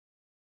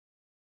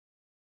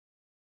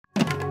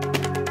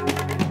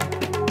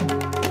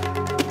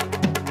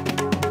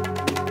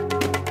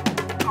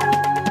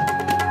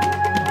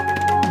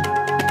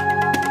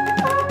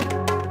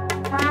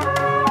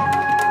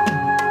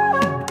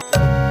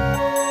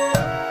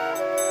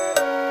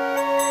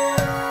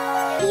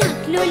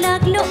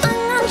laklo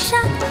angang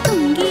siya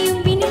tunggi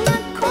yung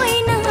binilak ko'y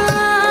na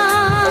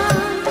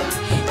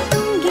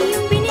tunggi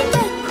yung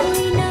binilak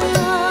ko'y na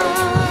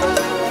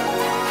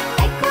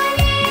like ko'y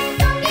ni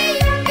tunggi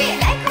yung bi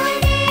like ko'y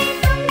ni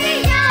tunggi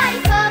yan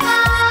ka ba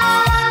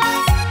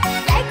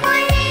like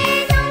ko'y ni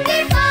tunggi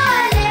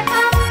pale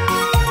pang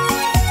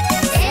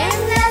em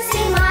na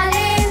si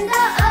malin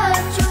da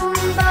at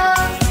chumba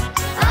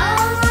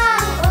ang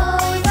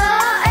oda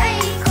ay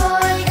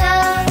ko'y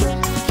da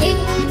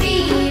king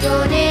biro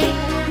ne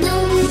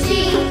nung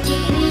si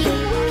kiri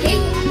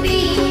king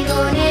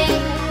biro ne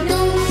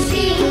nung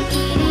si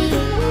kiri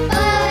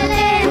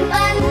palen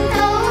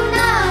pantaw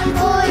na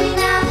ko'y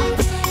na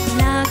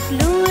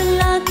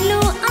laklo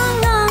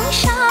angang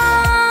siya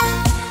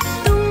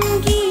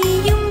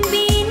tunggi yung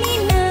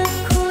binilak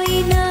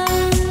ko'y na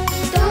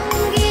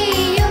tunggi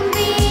yung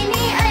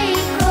bini ay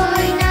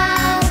ko'y na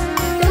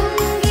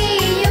tunggi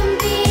yung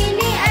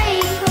bini ay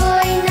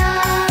ko'y na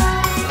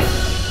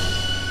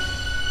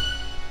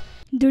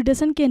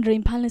Doordarshan Kendra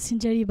Imphal na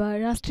sinjariba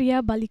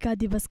Rashtriya Balika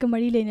Divas ka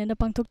mari leina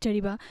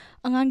pangthokjariba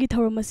angangi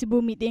thorom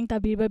asibu miteng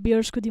tabiriba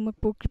viewers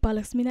khudimakpu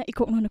Kripaluxmi na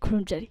ikokno na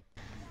khurumjari.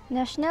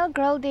 National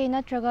Girl Day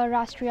natraga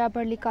Rashtriya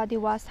Balika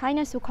Divas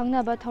haina su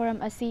khangnaba thoram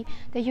asi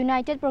the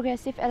United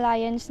Progressive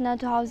Alliance na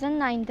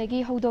 2009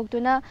 dagi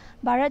haudoktuna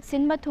Bharat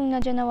sinba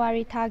thungna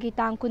January thagi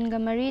tang kunga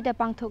mari da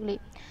pangthokli.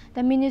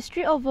 The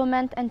Ministry of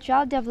Women and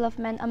Child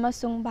Development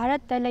amasung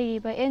Bharat ta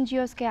leiriba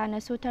NGOs kaya na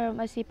su thoram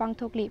asi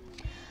pangthokli.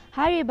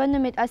 Hariba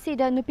numit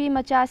asida nupi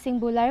macha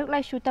singbu lairuk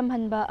laishu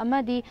tamhanba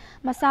amadi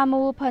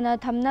masamu phana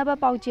thamnaba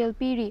paujel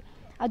piri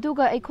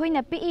aduga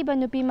aikhoina piiba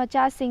nupi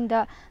macha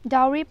singda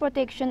Dowry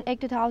Protection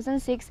Act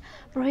 2006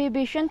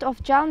 Prohibition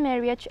of Child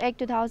Marriage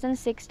Act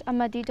 2006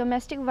 amadi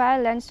Domestic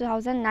Violence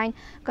 2009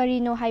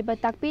 karino haiba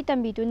takpi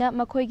tambiduna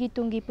makhoigi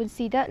tungi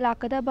punsida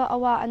lakadaba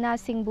awa ana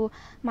singbu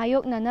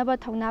mayok nanaba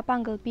thauna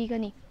pangal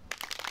pigani.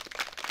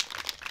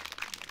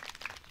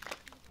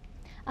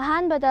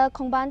 Ahanbada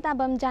khongban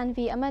tabam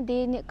Janvi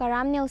amadi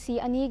Karam Nelsi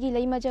anigi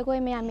leima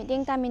jagoi mayam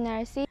miteng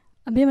taminarsi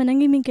Abe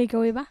manangi ming kai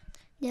kaweba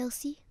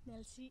Nelsi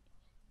Nelsi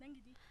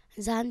nangidi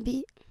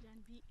Janvi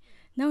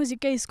na hujik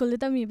kai school da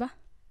tamiba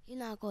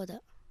Yunako da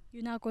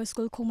Yunako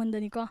school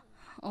khomandani ko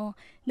oh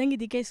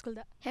nangidi kai school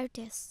da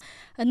Heritage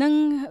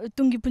nang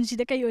tungi punsi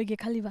da kai oige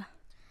khaliba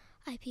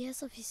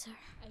IPS officer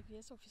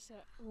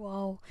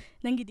wow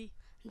nangidi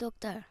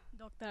Doctor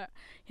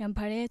yam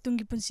phare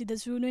tungi punsi da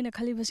su noina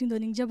khaliba sing do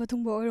ningjaba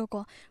thungbo oiro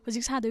ko hujik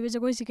sa doibe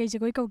jagoi si kai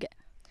jagoi kauge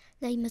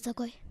Leima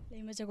jagoi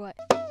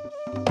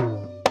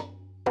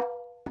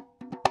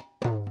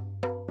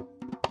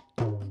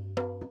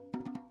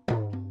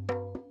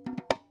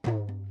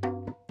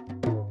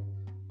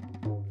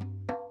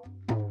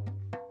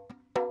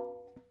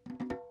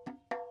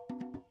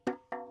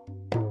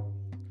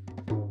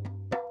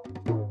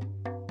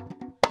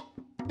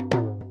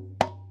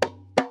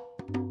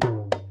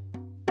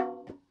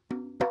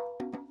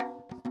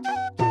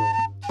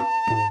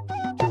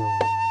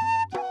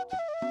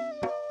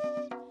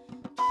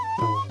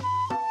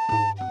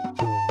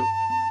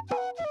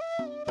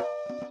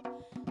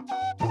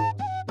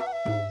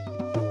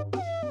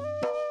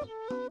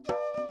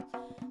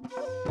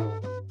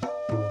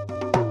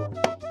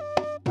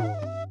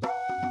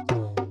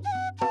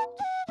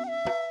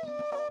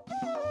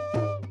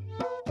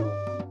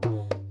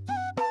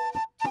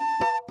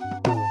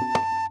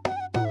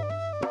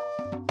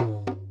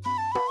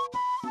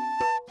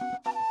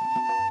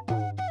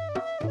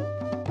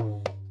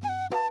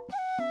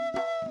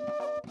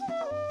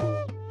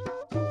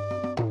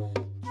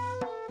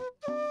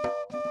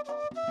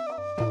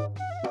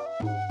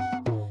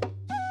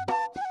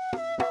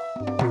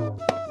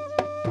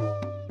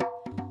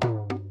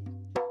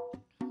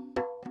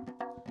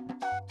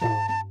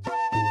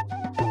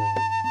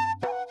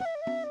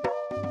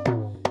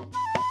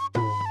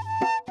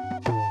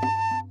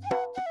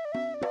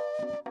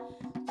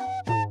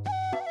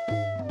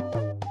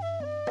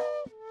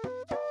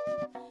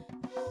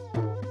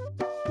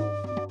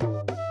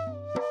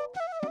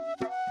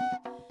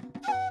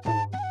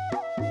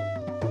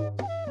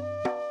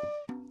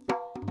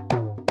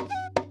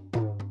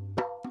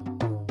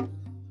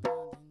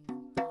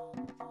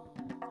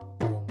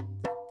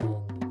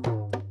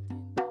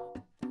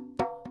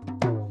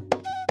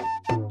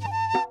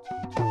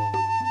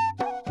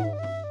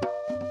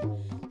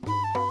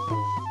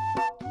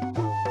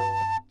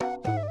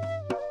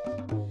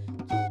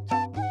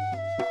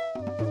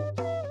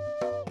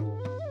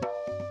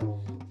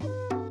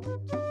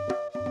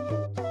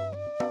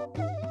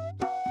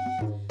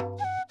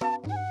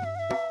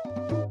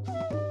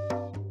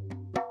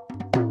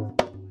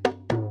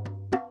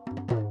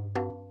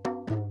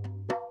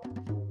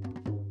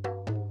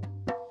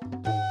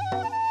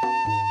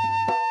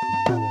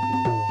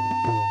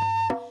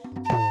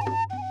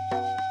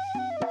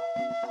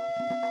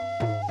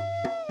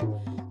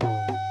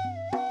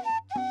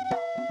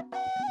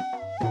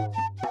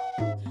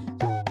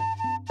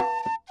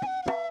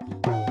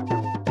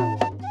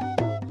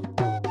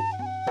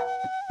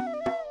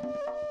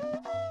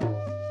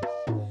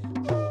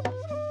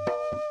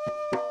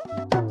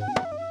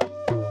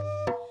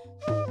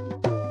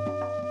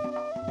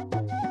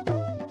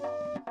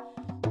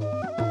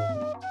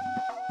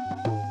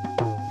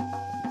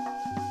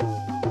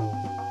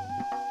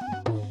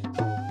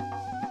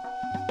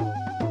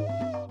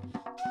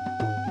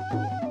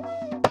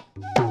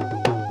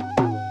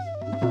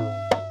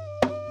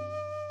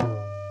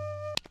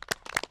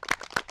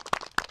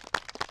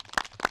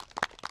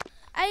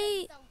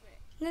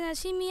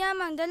ngasi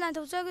miyamangda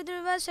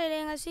lanthokjagdriba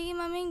saireng asigi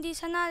mamingdi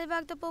sana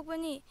lebakta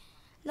pokpani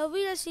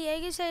lobirasi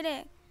aigi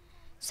saireng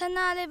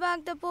sana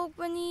lebakta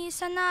pokpani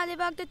sana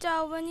lebakta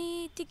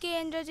chawbani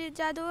Tikendrajit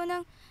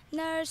Jadonang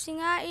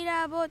Narsinga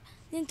Irabot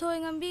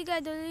Chingkheinganbi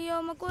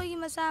Gaidoliyo makoigi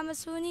masa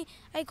masuni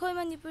aikhoi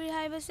Manipuri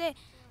haibase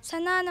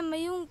sanana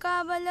mayung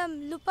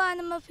kabalam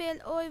lupana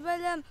mafel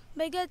oibalam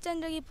Baigat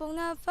Chandragi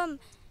Pongnafam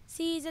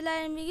si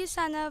Jalairmigi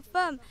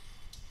sanafam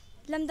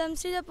lamdam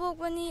sida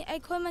pokpani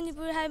aikhoi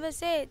Manipuri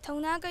haibase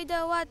thongna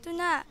kaida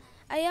watuna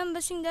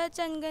ayambasingda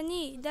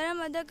changani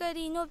daramada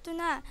kari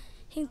noptuna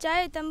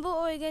hingchai tambo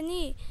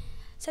oigani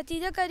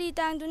satida kari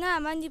tangduna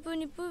Manipur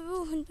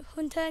nipubu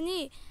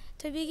hunthani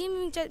Tobigi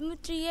mingchat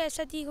mutriye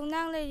sati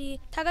kongnang lairi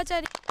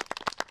thagachari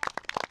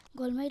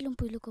Golmai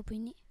lumpui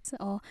lukopini.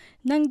 Oh,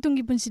 nang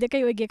tungi punsida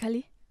kay oige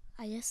khali?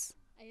 IS.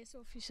 IS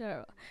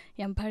officer.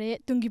 Yam phare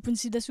tungi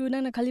punsida su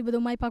nang na khali bodo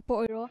mai pakpo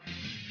oiro.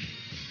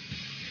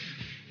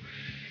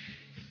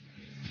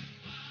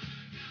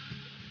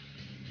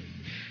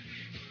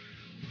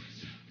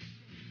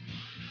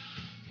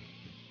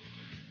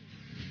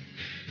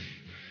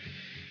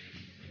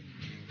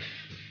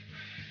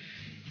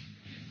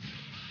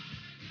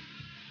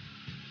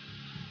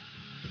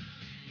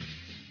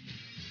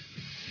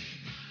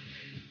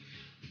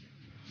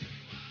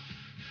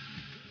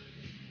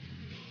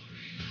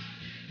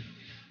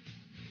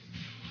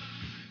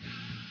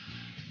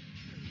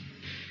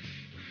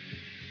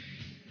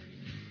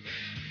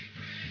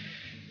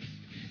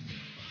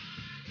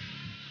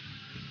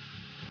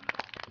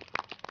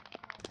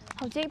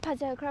 Hojik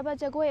Phajakraba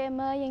Jagoi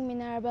Ama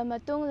Yengminaraba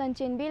Matung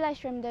Lanchenbi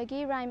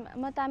Laishramdagi Rhyme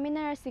Ama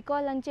Taminarasiko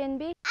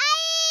Lanchenbi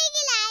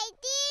Aigi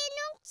laiti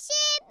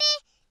nungsibi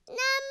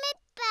namit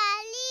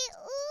pali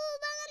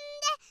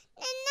ubangamde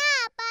nana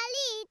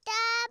pali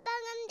ta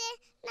bangamde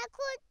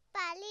nakut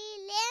pali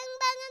leng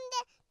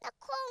bangamde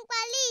nakong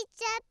pali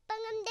chat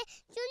bangamde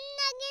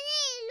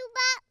junnagini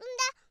luba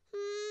unda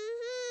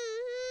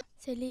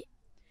Seli.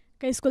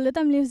 Kay school da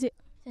tamli husi.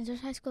 Sensor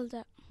High School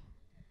da.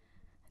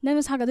 Nang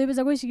na saga doiba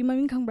jagoi sigi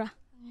maming khangbra.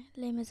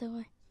 Lay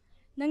mazagoi.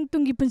 Nang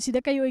tungi punsida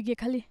kay oige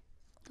khali?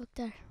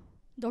 Doctor.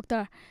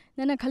 Doctor.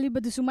 Nana khali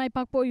bodo su mai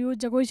pakpo yu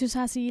jagoi su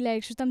sasi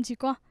laik su tamchi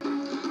ko.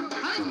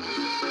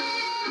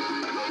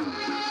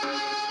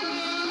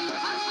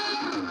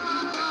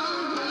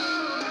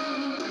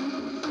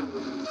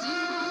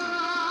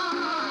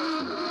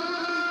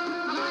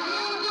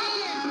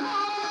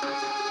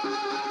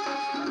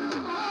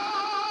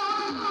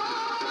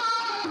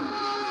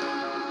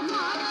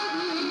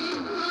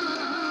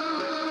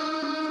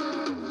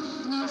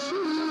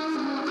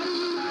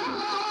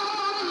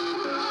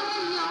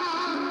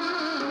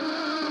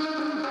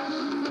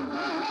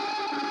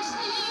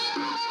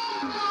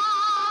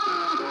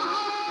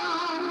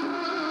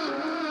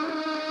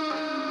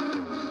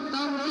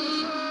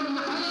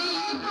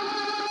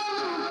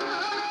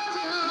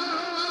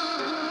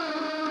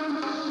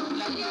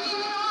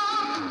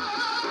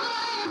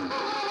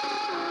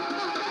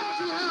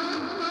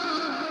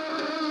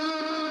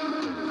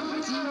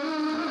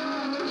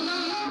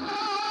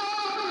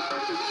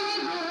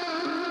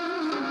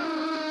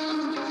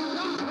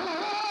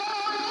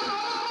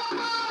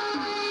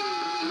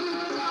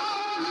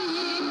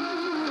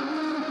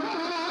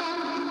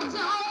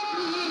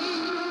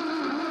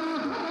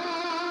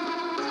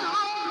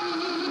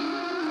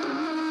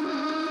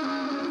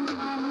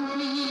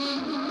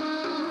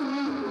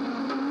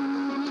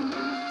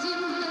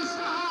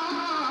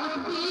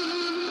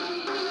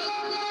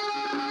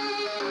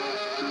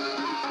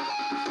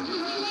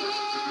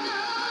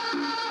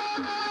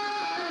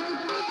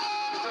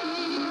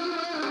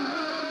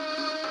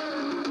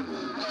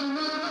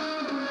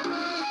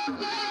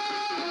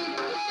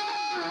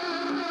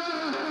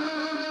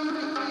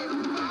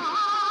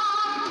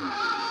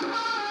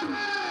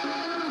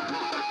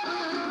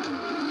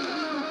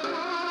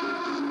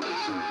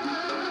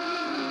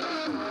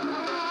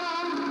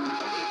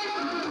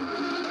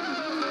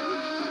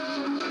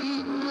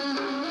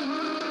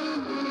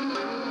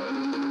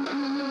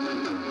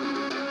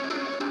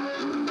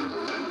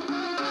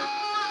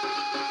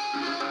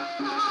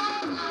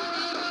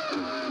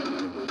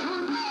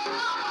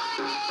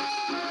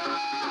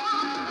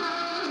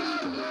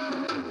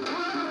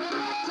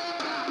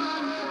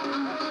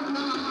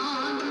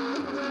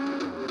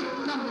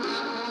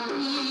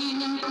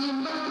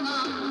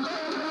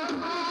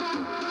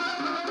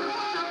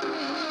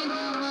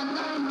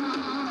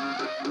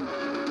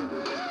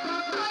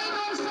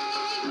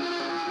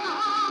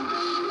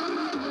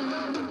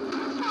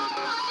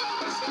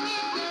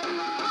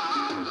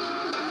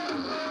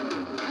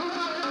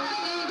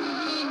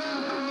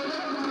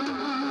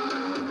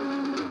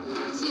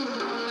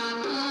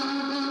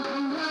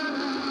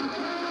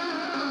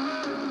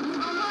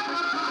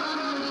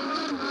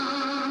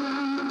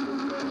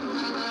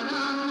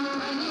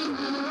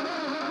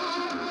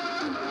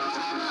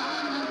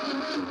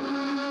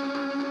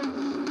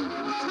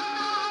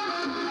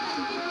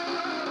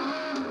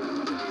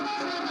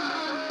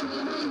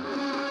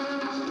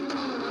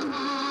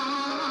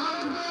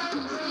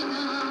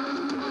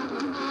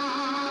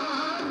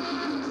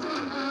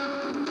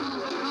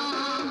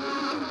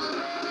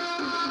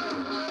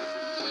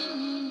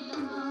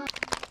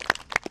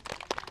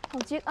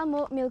 Hojik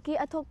amuk Milky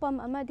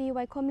athokpam amadi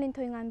Waikhom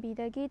Chingkheinganbi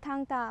dagi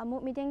thangta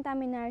amuk mideng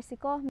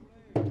taminarasiko.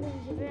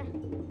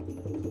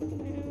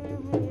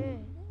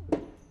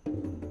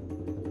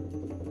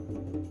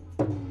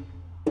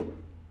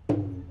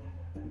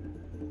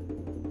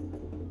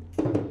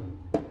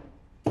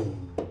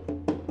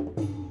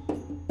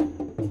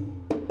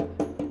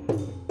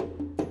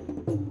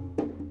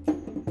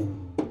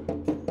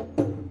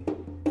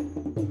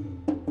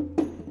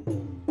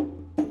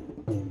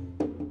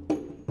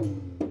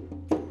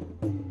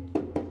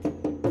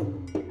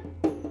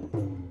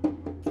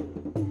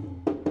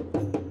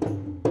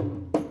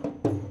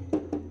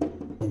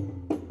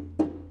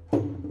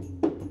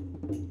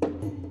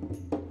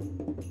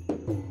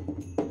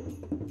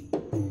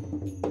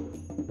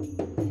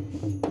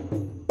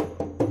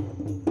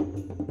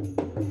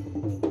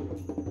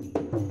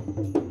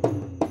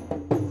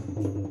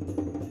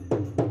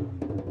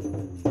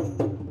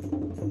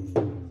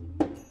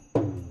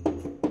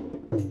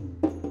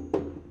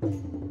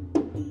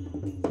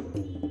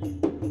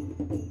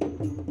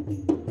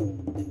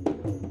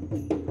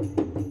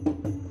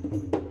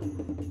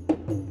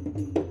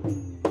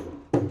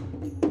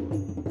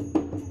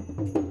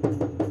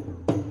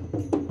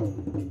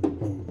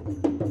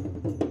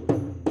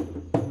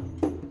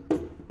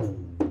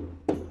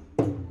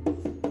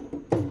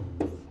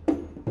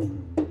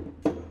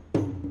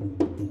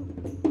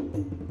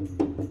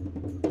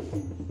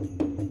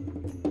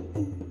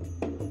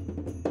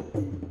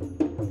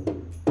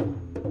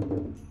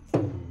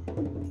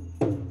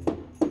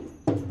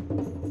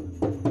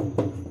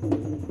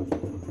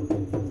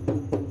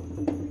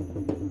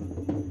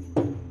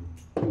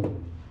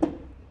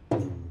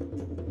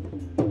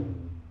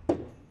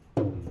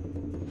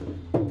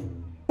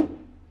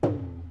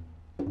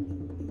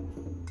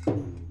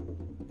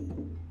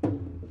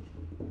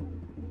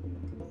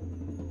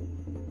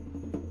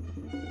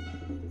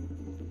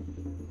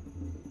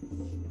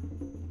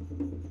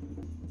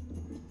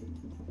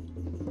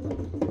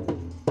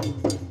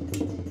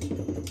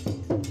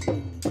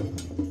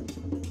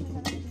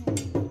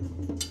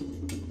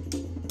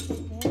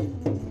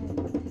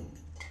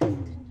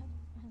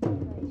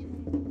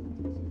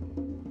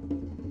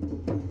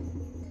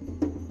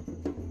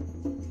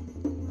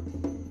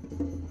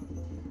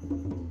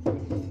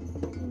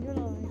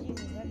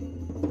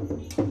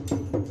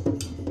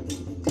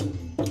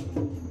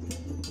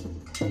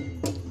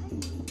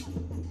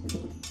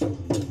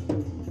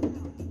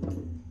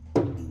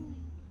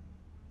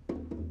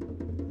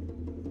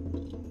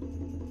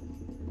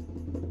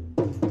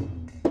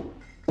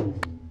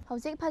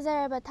 Hojik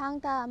Fajaraba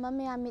thangta ama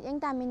mayam mideng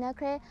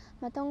taminakre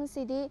matong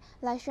sidi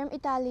Laishram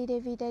Italy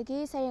Devi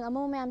dagi sareng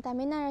amu mayam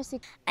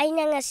taminarasi.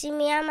 Aina ngasi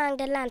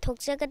miyamangda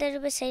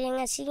lanthokjagadaruba sareng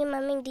asigi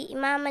mamingdi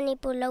Ima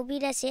Manipur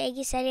laubirase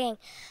aigi sareng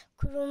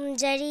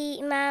Kurumjari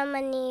Ima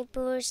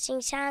Manipur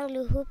singsang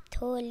luhup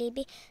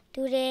tholibi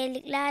ture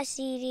likla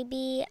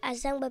siribi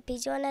azangba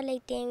pijona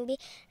leitengbi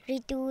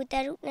ritu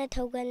tarukna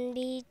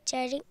thoganbi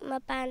charik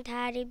mapan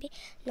tharibi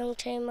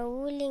nongthai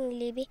mawuling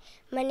libi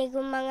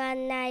manigum mangan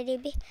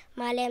nairibi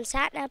malem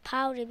satna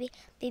phawribi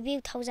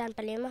bibi thaujan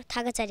palema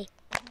thagachari.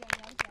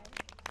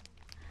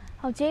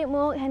 Hojik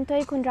muk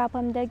hentoi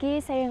kundrapam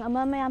dagi sareng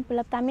ama mayam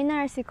pulap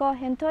taminarasi ko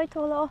hentoi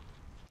tholo.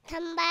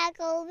 Thamba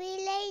ko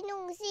bilay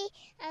nungsi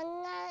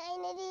angang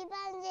ainadi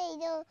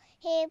banjaydo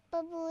hepa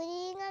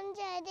puri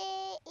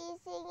ngamjade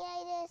ising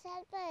yayda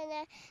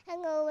salpana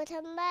angawa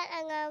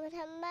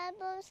thambat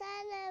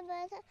bomsana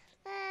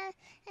bathama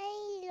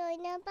ay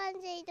loina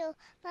banjaydo.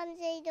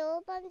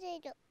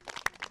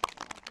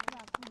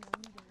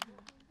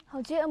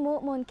 Hojik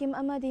amuk monkim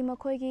amadi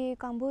makhoigi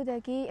kangbu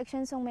dagi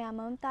action song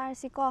mayam am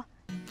tarasi ko.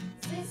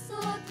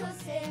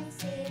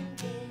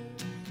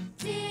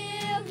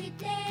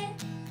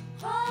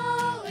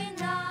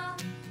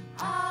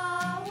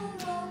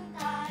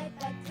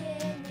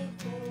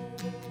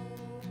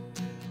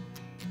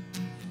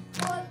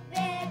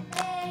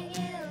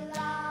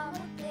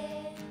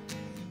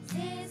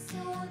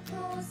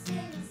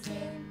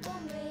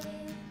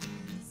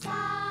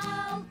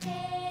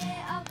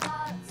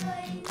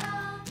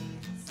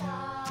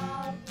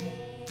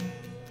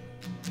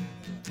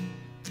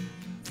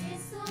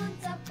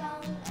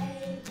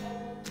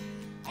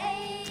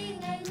 Hey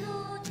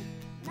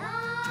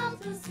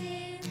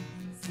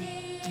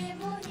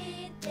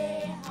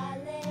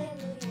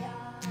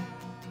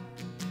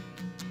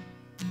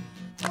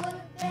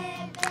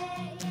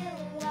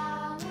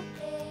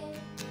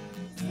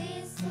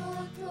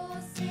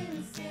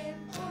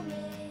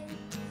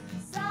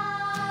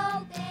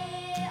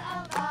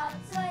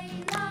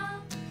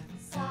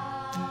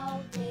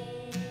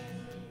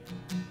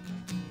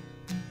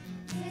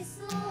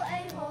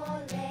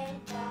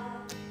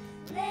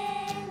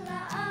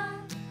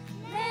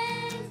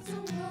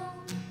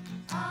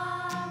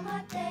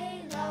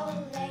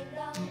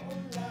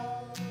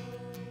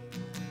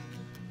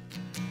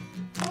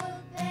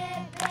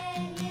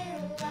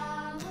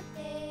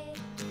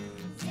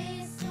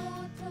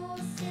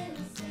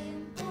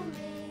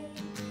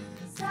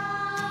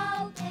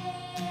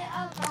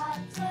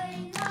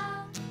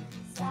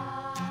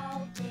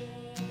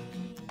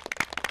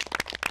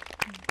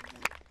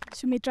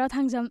Sumitra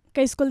Thangjam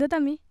kai school da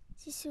tami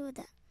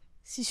Sisuda.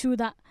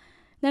 Sisuda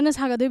nana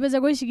saga doi ba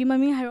jagoi sigi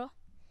maming haro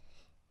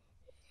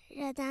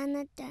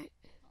Radhanatan.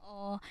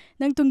 oh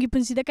nang tungi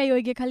punsi da kai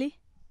oige khali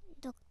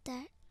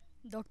Doctor.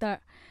 doctor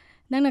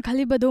nang na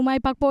khali bado mai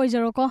pak po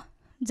ojaro ko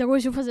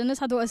jagoi su phajana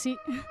sado asi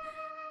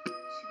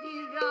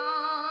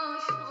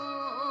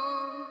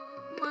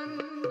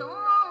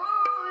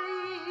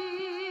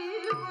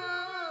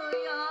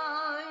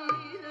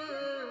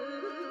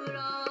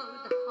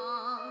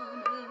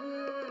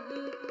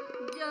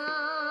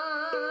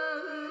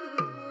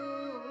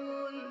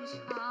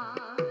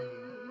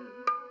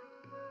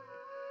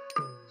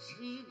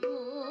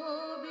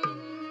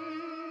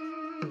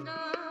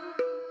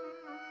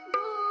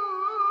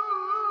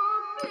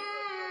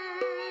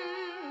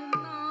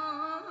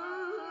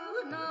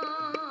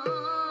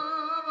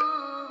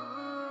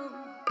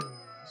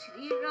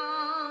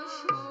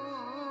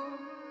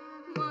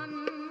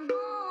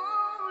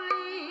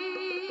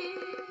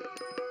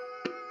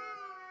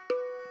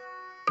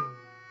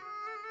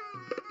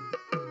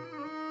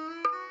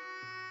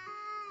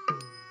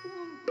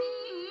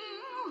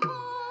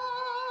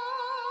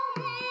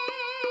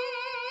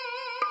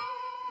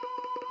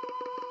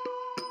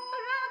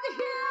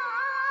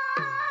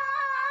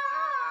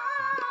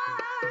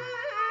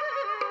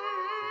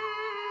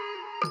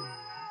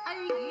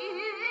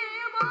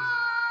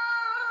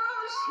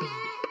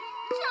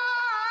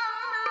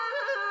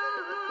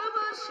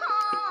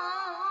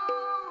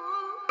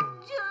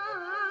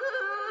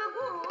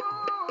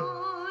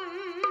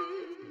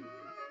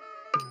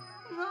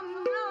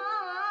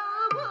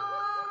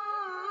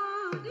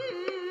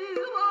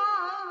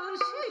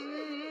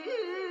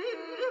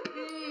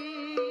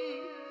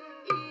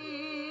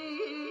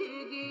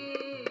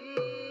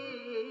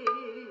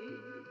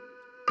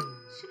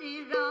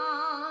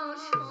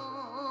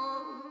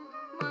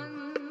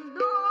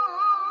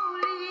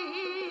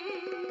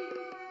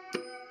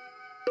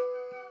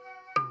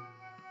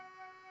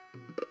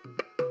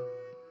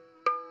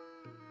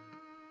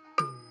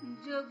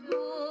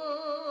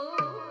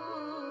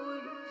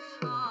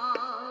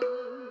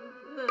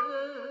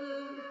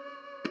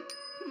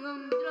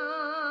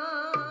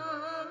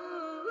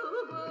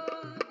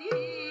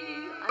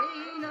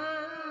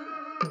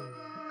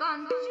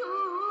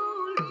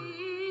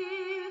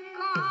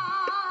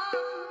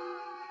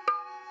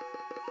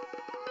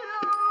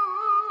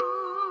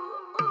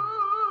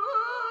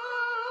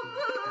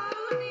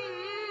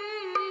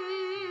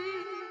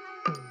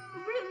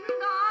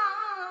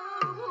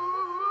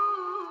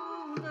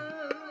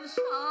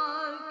Shah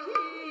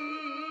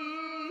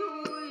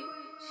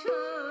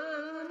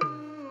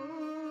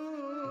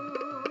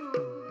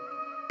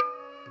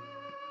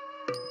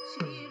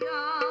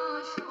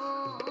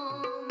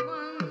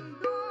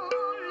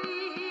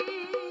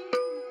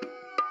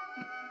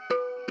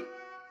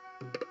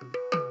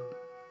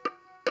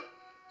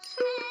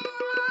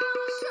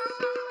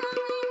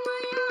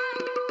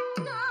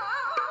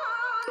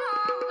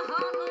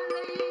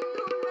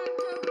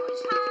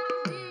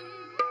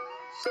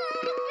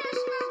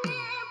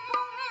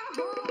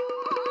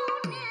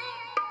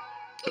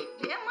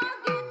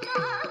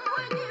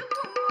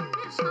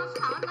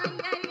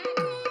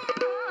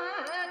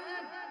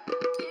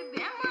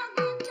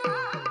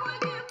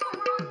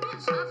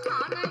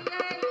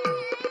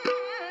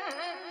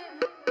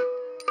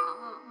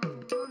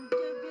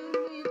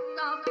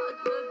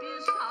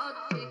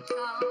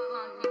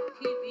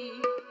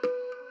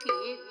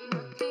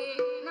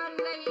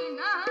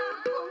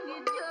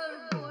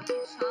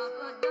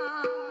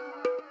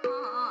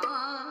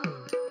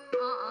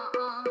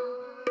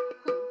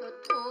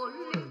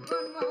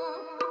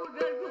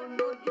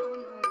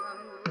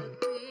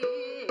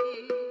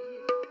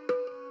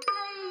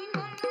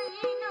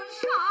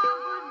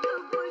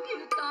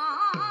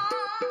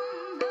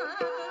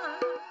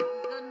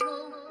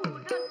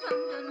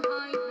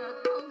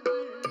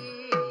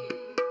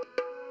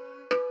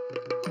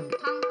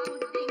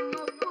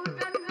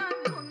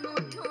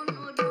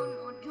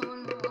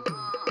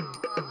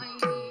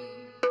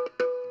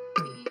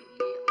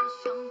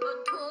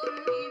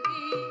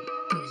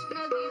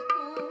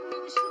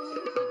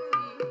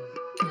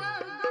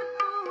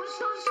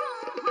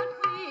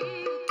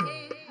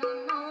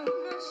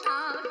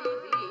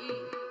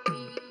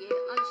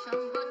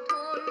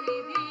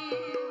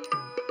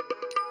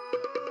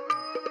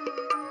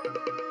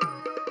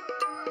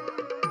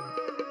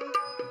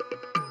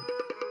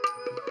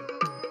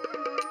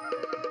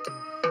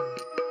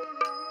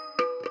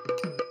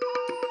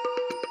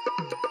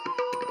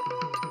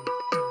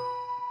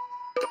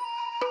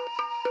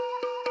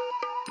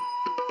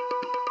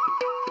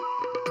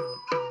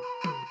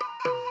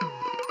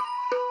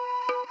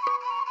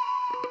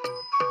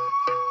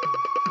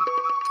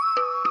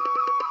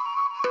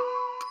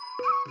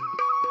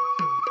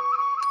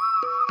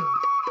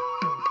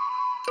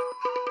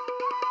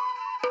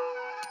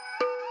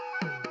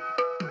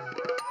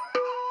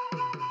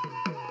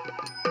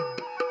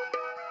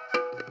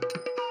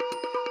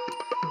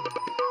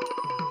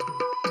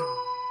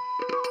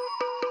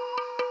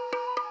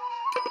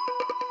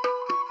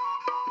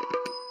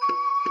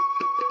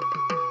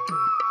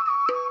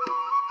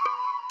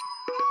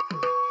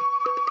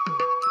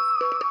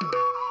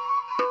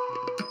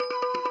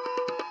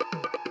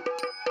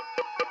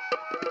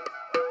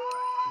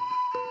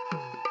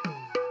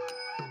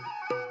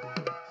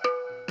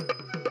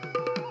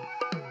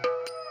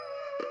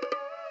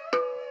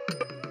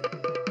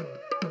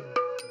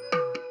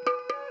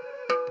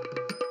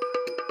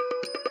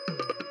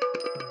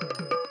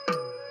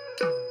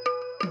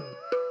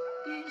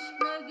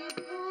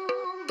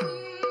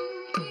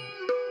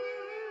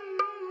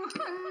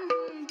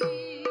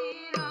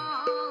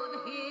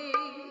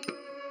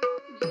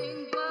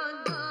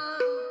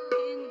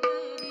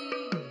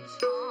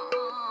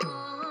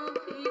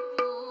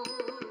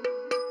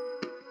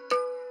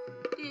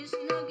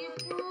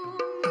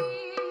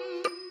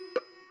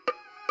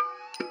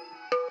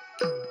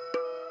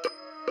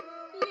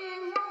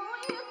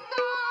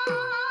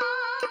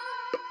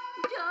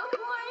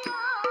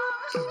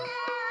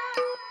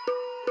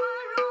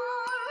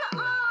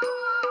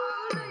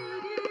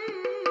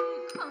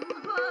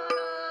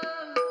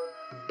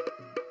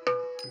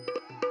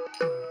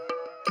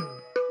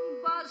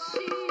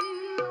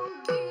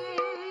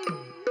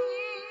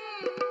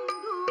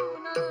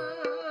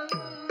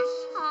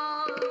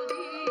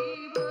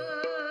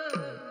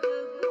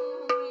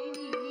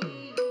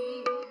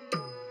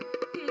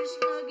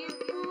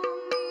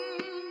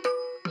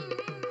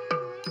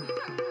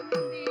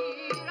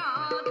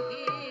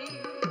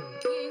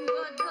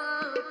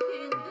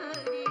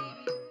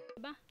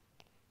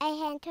I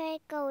hand to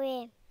it go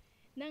in.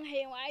 Nang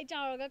hayang ay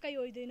charaga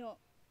kayo dino.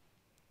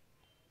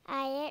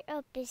 I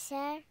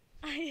officer.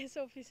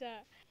 IS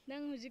officer.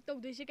 Nang hujik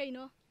tawdoise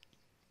kayno?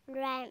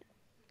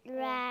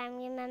 Ram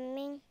yung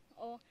maming.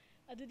 Oh,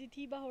 adudi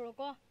thiba horo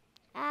ko.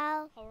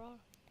 Ow. Horo.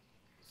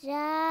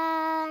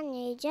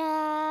 Johnny,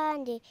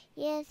 Johnny,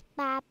 yes,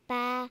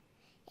 Papa.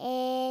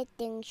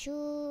 Eating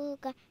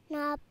sugar,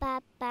 no,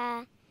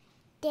 Papa.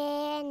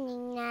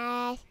 Standing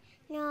nice,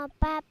 no,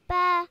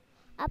 Papa.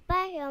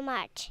 Apa your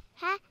march.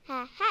 Ha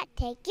ha ha,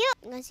 thank you.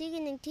 Ngasi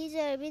ginang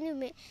teacher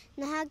binumi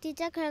nahak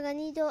teacher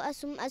kargani do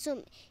asum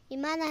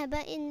ima na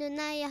haba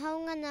induna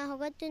yahaw nga na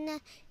hogatuna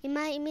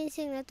ima imin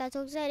sing na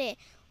tatok sare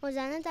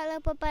ozana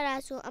talak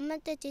paparasu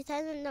amata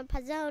chithan na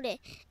phajawre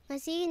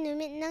ngasi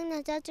numit nang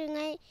na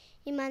chachungai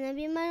ima na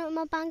bimar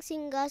mapang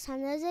singa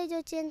sanazai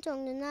jo chen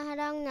chong na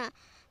harang na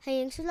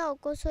hayeng sula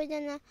ko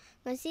soidana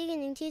ngasi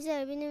ginang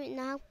teacher binumi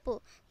nahak pu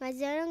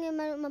ngajarang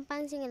imar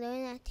mapang singa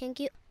loina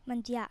thank you.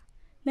 Mantia.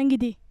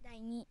 Nangidi.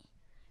 Daini.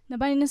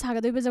 Nabani na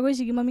sagadoi ba jagoi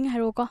sigi maming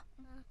haro ko?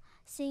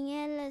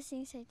 Singel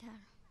sing saithar.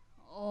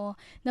 Oh,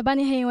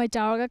 nabani hayang ay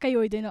charaga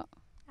kayo dino.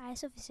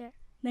 IS officer.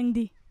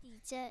 Nangdi.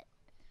 Teacher.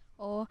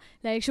 Oh,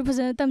 like shu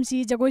phajana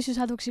tamsi jagoi su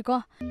sadoksi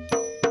ko.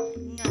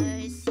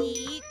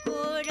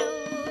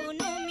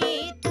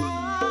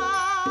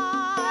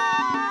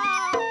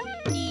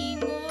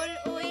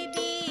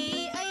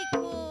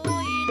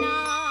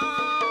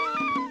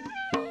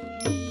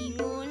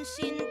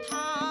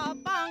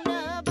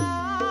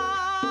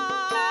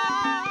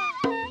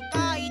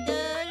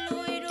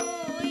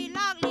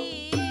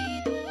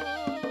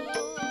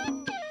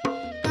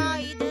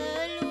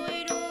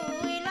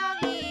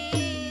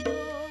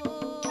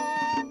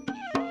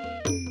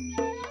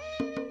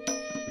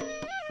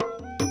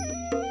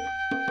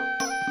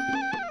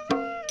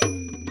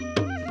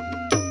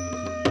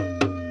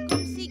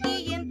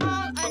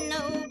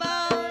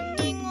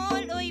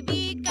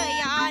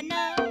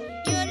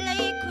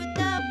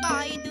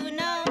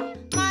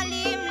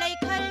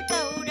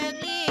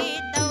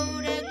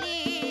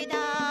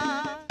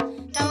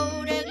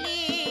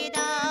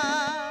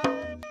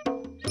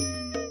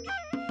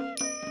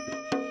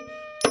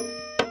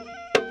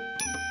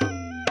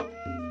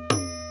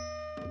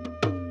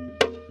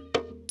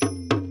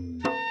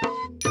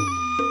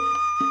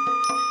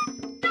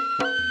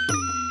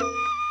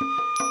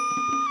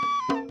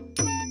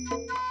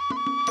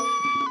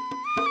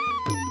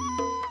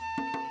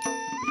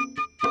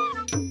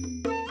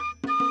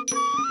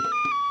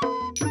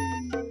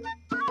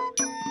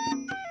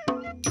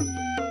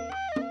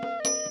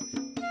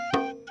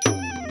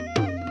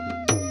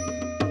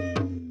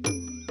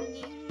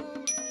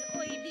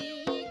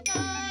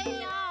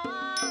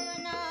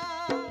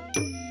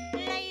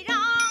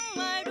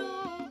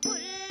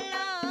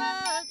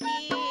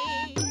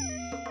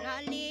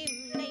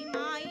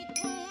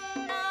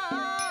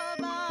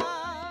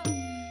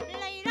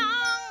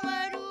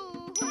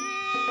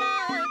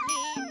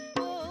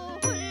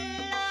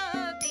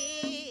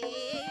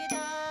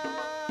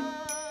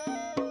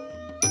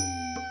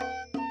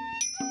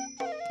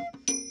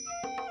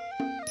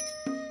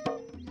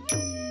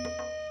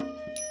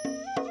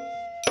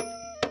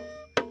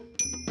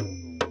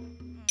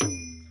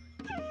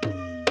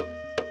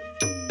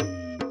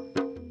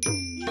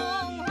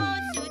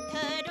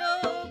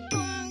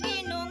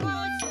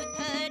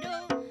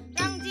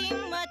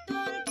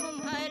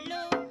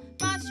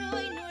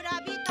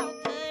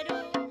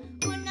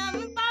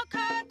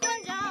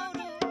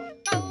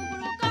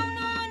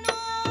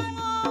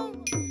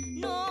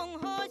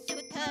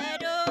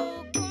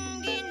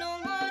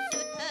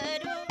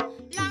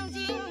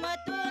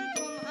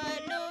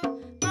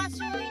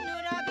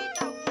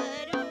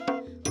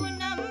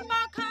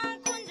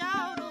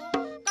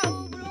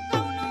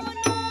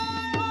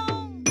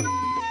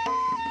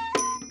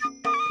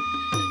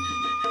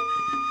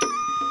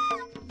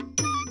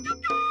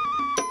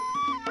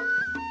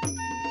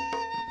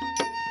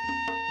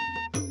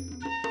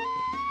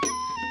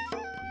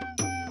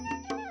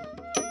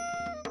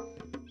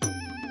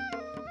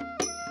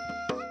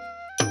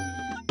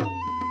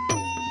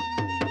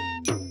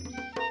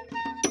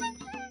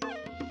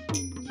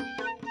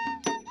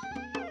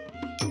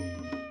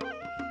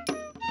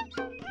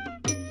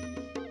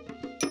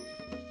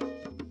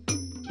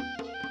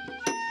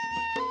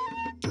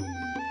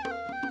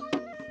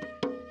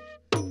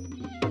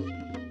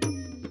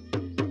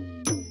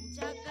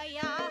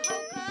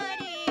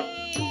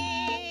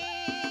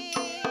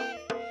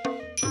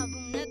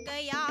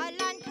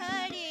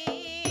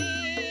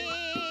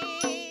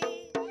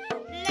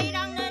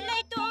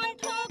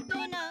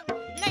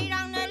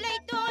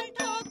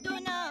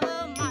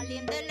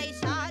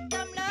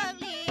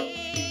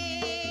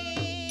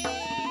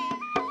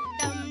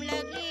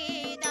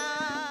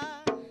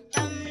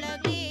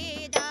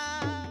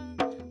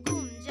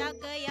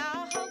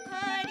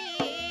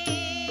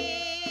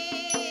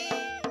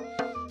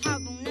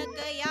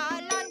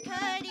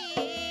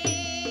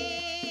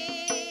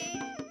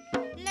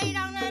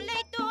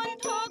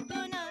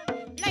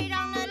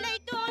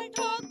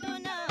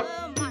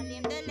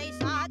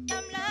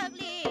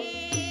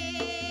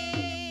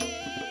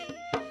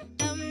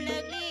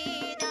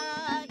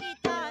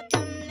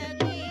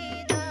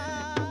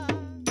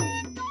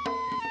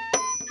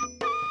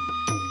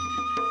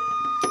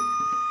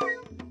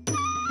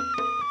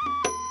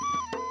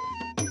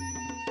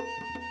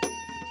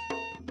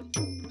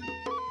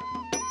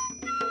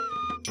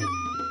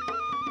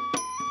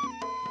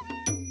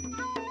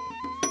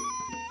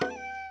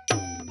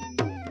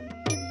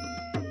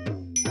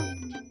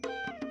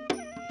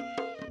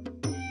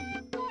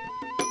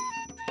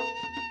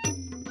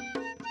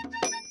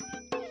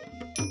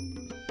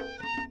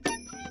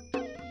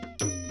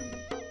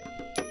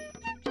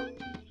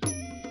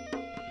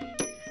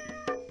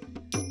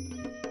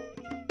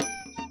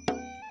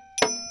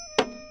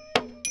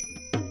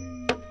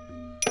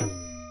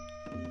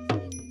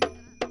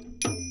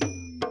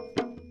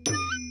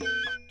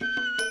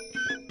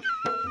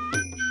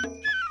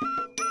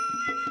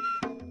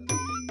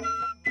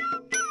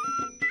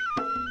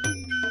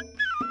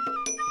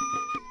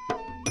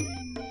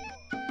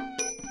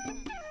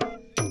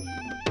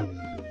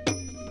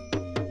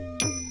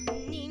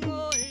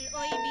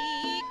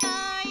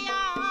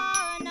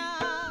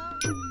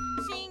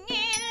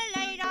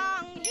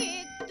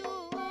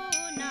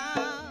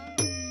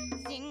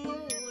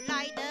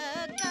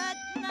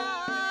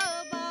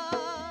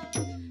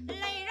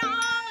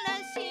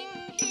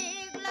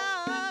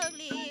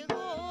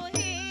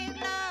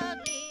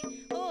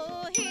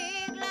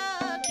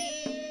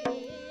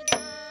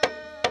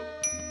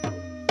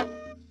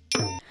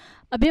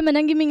 अबे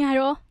मनंगी मिंग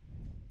हारो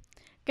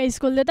कई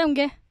स्कूल दा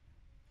तमगे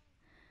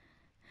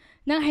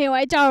नंग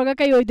हेवाई चावरगा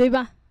कई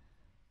ओइदोइबा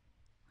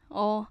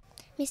ओ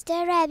Mr.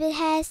 Rabbit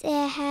has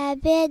a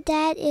habit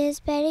that is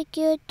very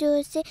cute to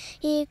see.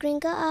 He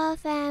crinkles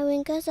off and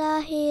winkles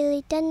off his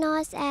little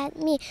nose at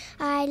me.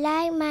 I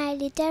like my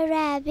little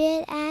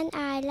rabbit and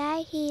I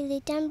like his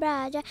little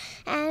brother,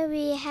 and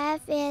we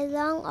have a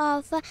long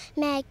of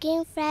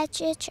making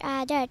fresh each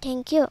other.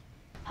 Thank you.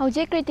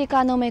 Hojik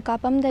Kritika no may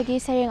kapamdagi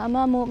sareng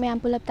ama mu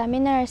mayam pulap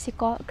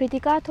taminarasiko.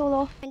 Kritika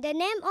tholo. The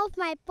name of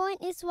my poem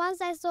is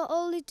Once I saw a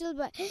little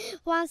bird.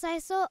 Once I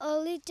saw a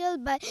little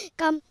bird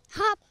come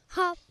hop,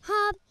 hop,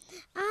 hop.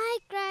 I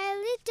cried,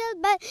 little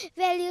bird,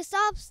 will you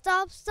stop,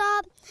 stop,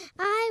 stop?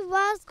 I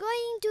was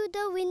going to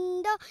the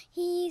window.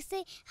 He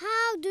said,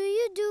 how do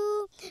you do?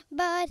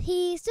 But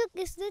he shook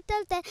his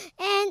little tail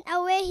and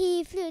away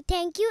he flew.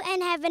 Thank you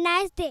and have a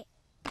nice day.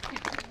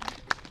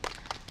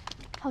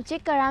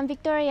 Hojik karam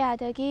Victoria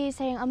dagi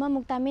sareng ama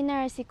muk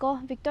taminarasiko.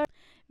 Victor.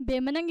 बे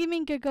मनंगी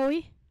मिंग के कौई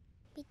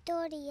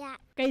Victoria,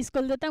 कई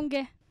स्कूल दा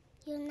तमगे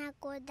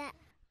Yunakoda,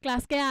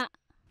 class क्या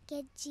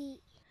Keji,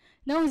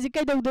 ना हुजिक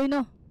कई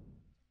दौदोइनो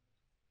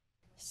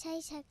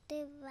Sai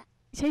Saktiva.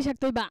 इसे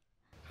शकतोइबा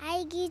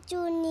Aigi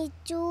chuni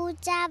chu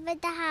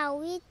chabada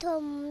hawi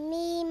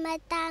thummi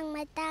matang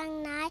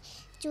matang nai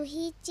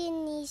chuhi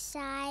chini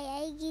sai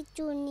aigi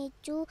chuni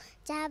chu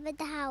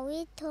chabada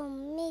hawi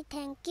thummi.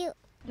 Thank you.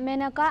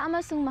 Menaka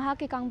amasung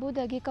mahaki kangbu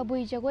dagi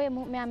kabui jagoi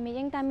mu mayam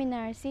miyeng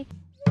taminarasi.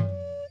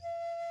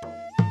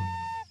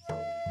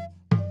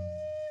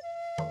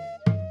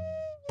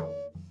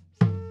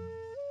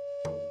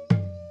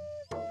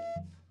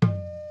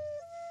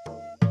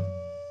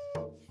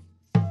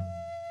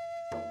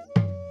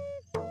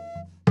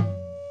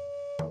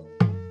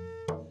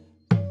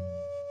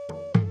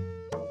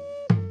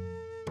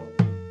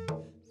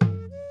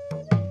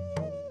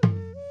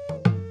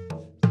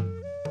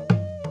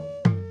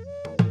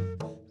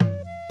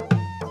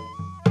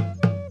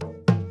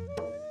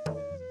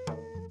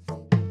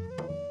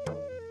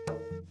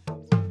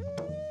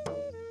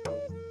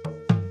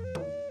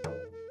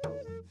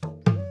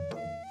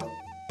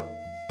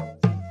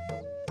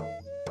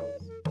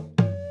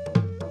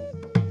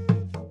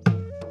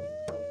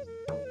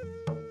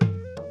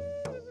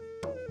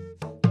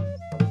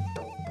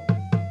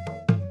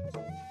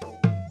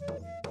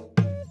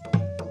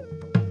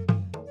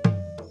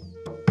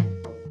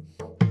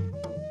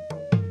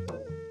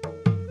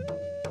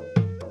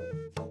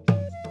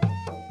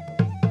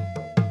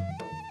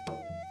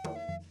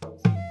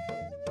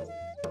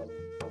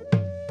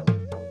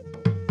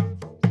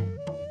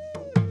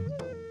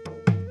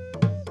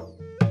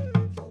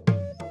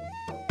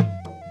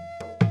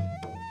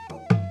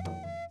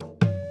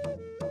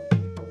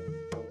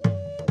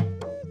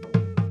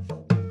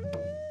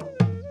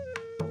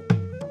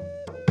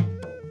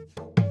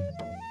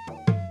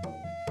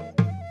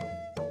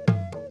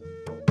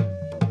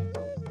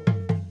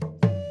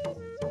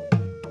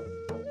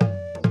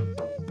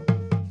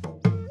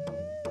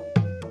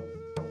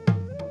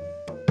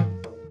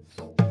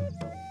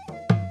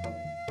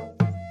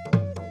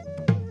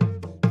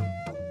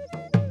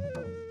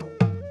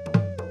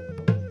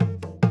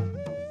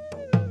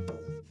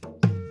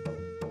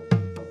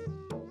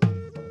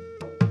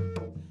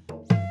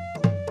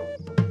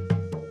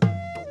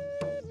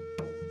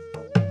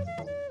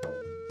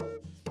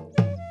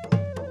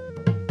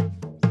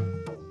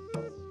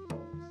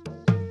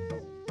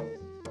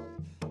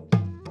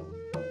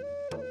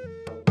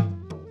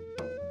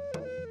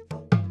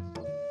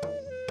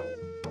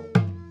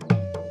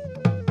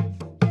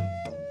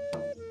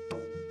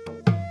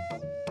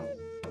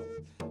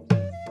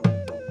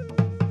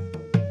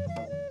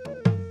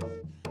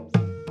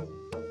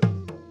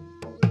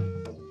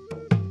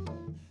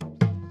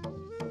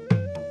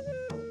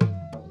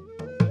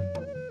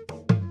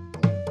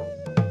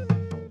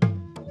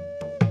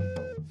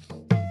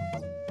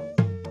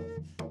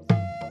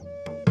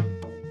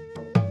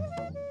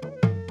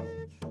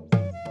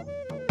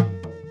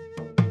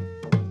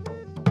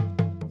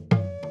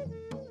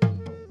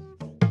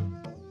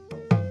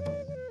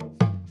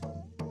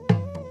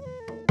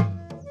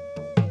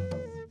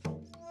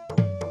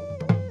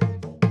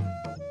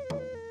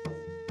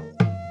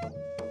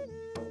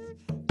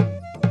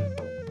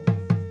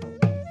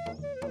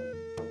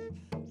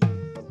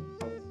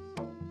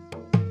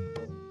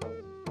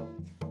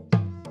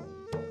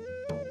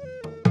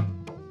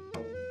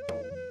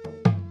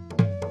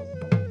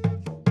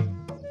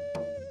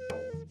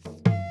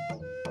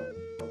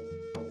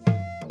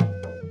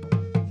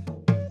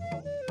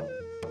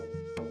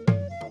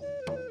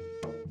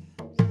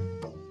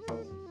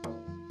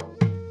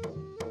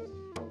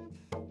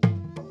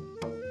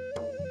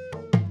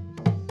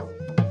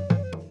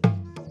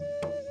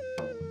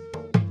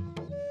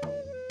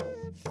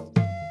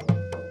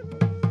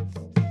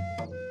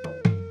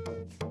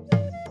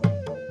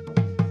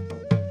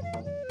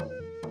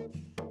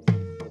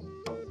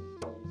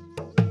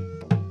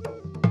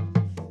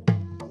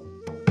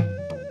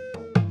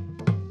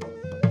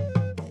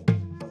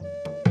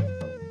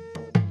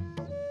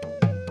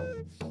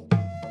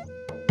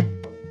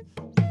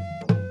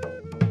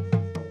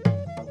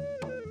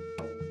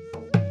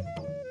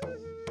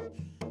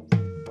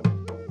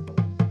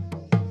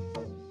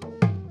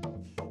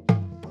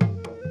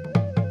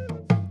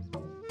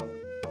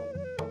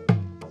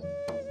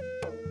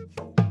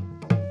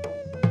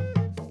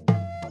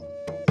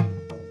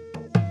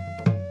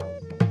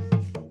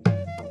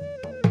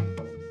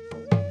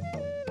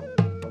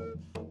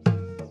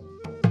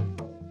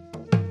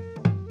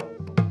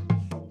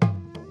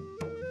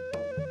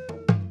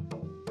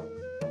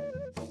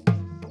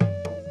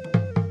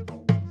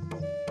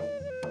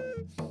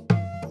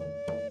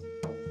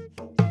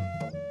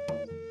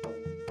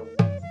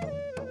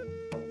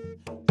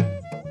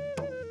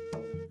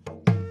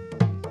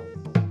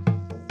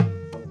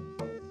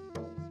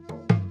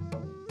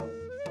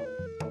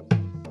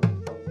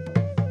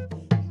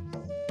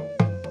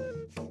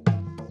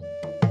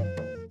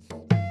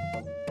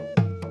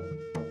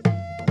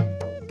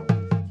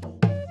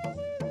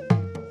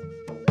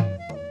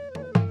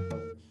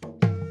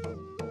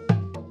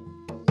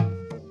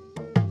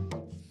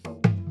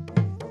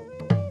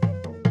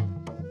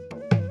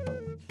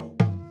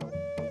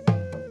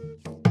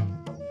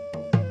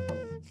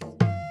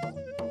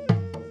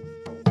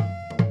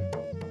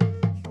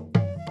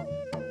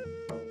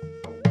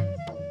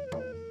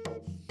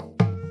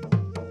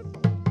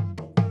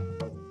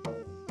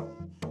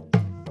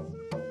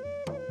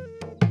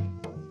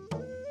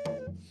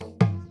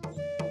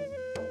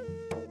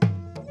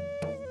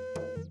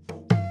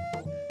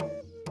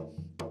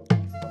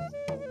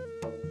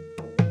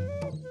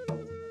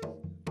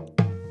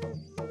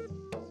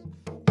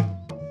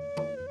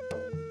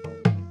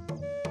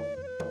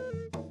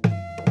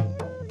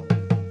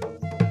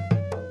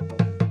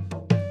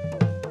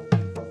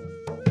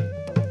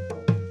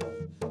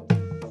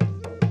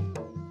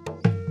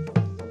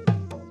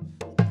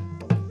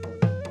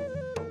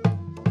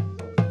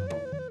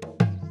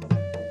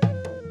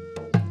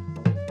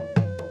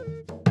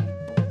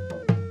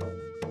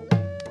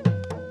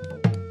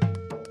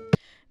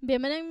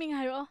 Bema nang ming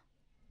haro.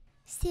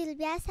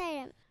 Sylvia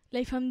Saram.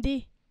 Leifam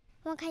di.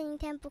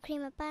 Wangkhainingthem Pukri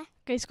Mapa.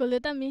 Kay school de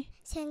tami.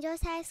 St.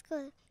 Joe's High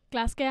School.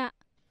 Class kaya.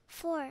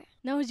 4.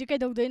 Na huji kay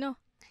dogdoy no.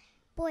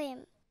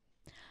 Poem.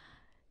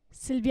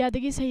 Sylvia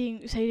dagi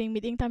saying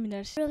meeting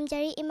taminars.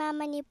 Kurumjari Ima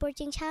Manipur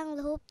Chingkhang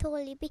Luhup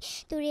Tholibi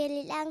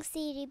Tureli Lang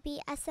Siribi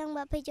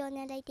Asangba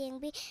Pajona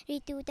Laitengbi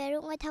Ritu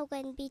Taruk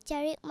Mathauganbi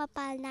Charik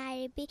Mapal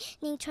Naribi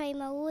Ningtroy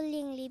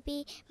Mawuling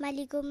Libi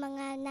Maligu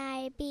Manga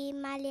Naribi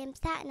Malem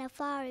Sakna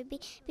Faribi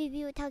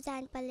Bibu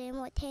Thousand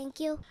Palemo. Thank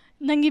you.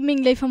 Nangi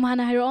ming leifam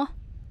hana haro.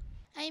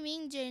 I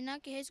mean Jerna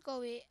KH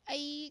Kowe.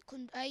 I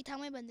thang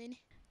my bandini.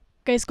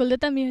 Kay school de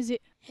tami huji.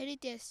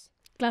 Heritage.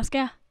 Class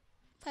kaya.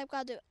 5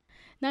 ka do.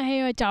 Na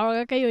heyo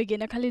chawraga kay oige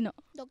na khalino.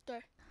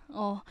 Doctor.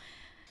 Oh.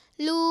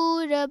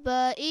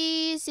 Luraba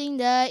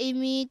isingda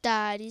imi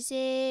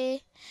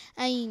tarise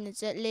aina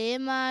chatle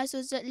ma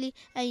su chatli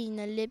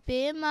aina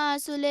lepe ma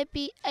su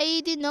lepi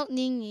aidi nok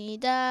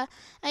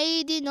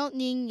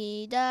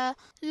ningida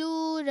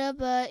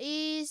luraba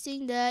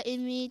isingda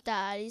imi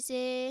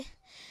tarise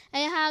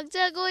ai hak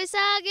jagoi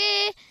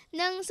sage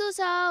nang su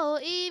sao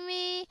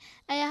imi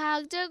ai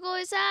hak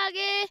jagoi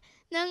sage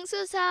nang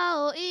su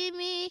sao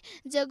imi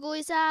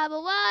jagoi saba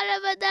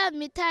warabada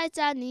mithai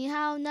chani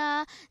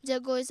hauna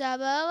jagoi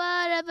saba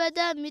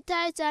warabada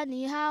mithai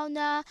chani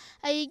hauna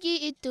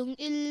aigi itung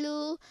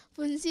illu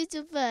punsi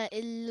chupa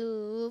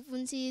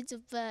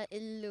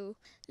illu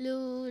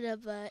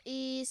luraba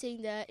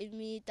isingda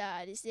imi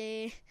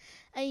tarise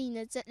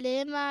aina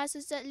chatle ma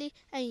su chatli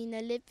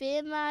aina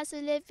lepe ma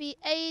su lepi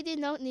aidi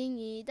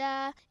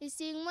nokningida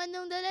ising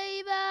manungda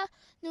leiba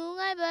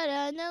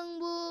nungaibara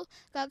nangbu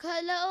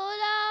kakhalao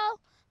lao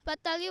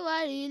patagi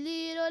wari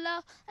liro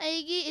lao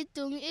aigi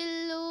itung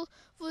illu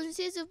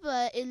punsi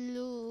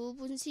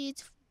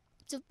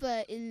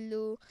chupa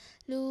illu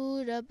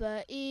luraba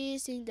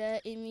isingda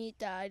imi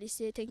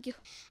tarise. Thank you.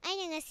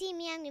 Aina ngasi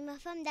miyamgi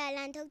mafamda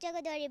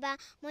lanthokjagadoriba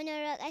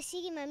monorok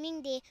asigi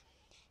mamingdi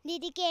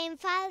DDK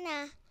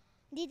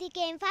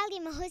Imphal gi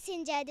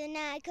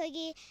mahusinjaduna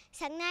aikogi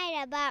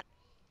saknairaba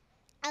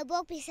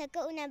abok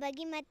pisaka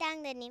unabagi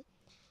matangdani.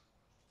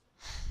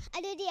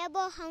 Adudi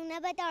abok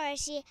haunaba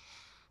tawrashi.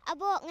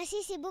 Abok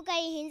ngasisibu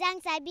kari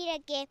hinjang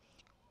sabirake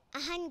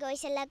ahan goi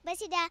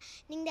salakpasida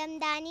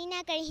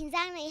ningdamdanina kari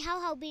hinjang na ihau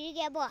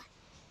haubirige abok.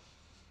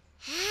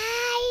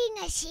 Hai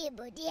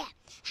ngasibu dia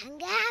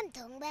hangam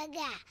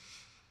thongbaga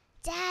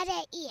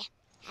chara iya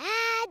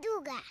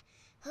aduga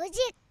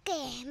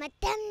hujike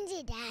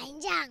matamjida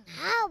hinjang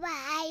hauba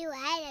ayu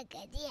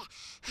hairaga dia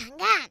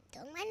hangam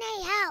thongmana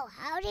ihau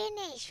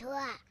haurine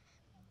shua.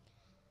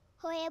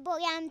 Hoi abok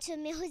yam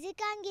chumi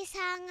hujikangi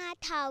sanga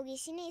thaugi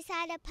sini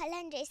isada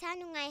phalandre isa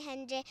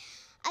nungaihandre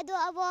ado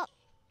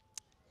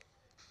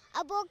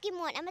abok ki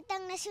mot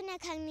amatang nasuna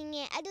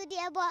khangninge adudi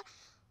abok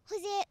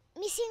huje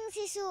mising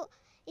sisu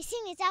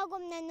ising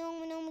ichawgumna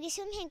nongmunonggi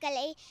sum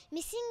hengkalai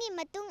misingi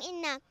matung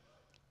inna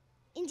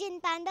injin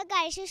panba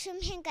gari su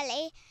sum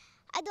hengkalai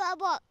ado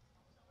abok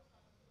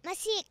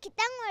masi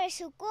kitang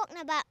orasu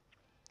koknaba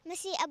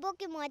masi abok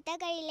ki mota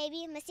gari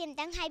lebi masi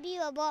amtang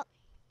haibiyu abok.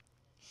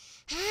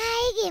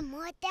 Haigi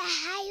mota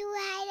hayu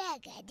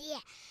hairaga dia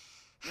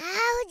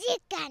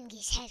haujikangi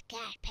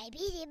sarkar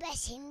paibiriba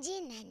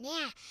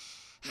singjinane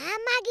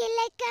hamagi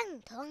lekang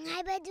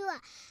thongaibadua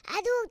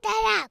adu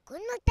tara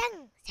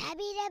kunmutang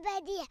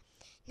sabiraba dia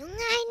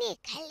nungaini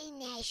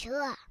khaline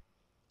shua.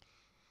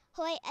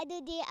 Hoi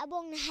adudi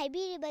abong na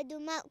haibiriba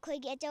duma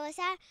khoigi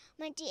achawasa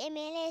mantri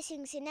MLA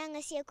singsina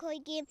ngasi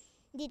khoigi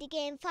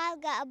DDK Imphal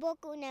ga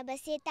abok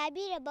unabase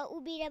tabiraba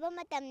ubiraba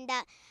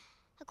matamda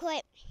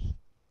khoi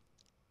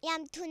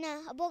yam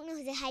thuna abok na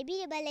huje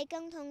haibiriba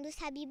lekang thongdu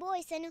sabibo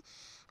oisanu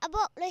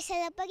abok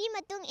loisalapagi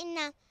matung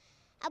inna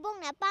abok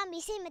na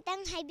pambi sei matang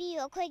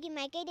haibiyo khoigi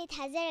maikaide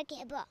thajarake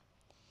abok.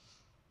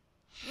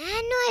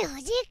 Hanoi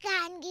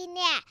hujikangi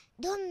ne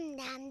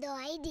dumdamdo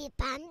aidi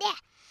pamde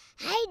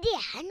aidi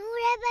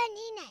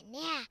hanurabanina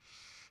ne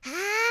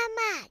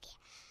hamage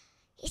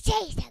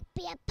isai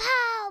sakpi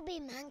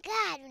apaubi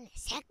mangkaruna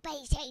sakpa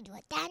isai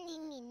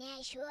duataningi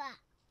ne shua.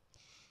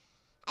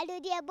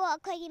 Adudi abok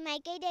akoigi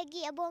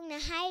maikaidagi abok na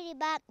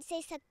hairiba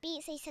sei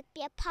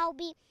sakpi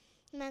apaubi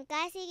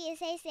mangkasigi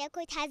sei se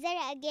akoi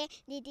thajarage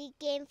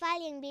DDK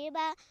Imphal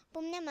yengbiriba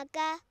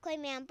pumnamaka koi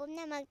mayam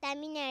pumnamak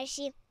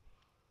taminarshi.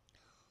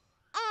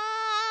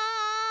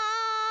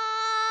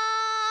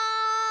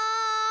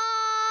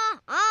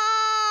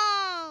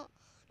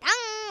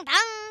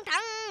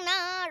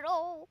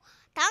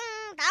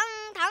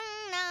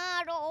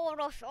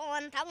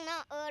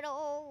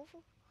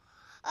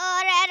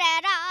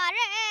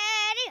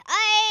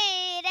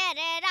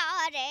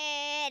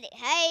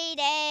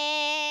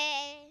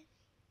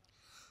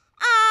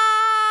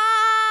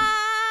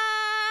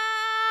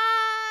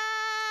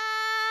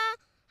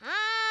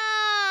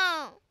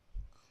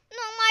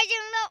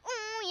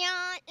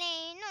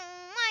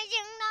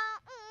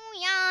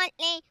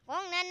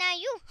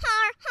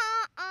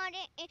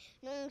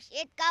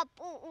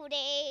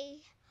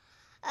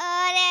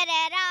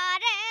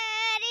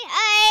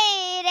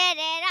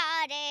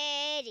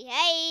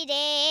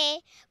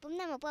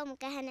 पुमनमक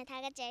अमुक हन्ना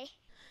थागतचरी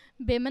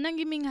बेमा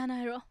नंगी मिंग हाना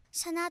हेरो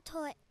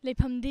Sanathoi.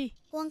 लेफमदी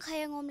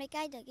Wangkhayangom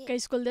lekai कई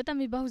स्कूल दे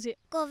तमी बहुजे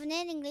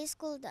Covenant English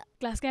School da.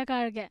 Class क्या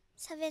कारगे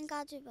 7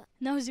 kajuba.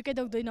 ना हुजी के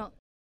दगदोइनो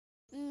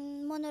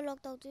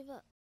Monologue tawtuba.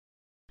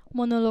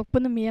 मोनोलॉग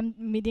पुन मियम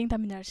मीटिंग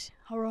तमिनार्स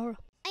हरो हरो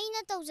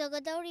Aina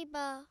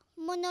tawjagadawriba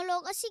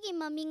monologue asigi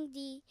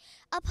mamingdi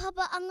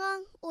aphaba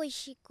angang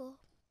oishiko.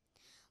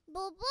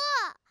 Bobo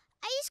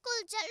ai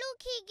school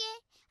chalukhige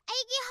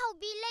aigi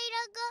haubi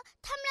leiraga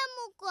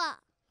thamlamukwa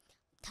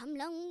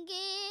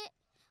thamlamge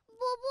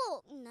bobo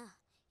na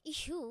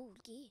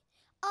ishugi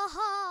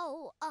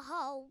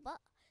ahau ba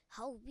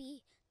haubi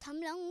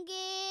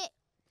thamlamge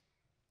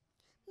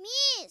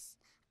miss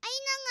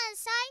aina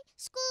ngasai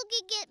school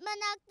gi gate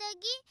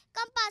manaktagi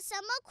compass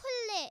ama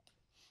khulle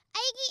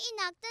aigi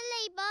inakta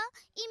leiba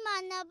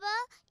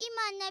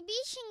imanabi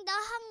singda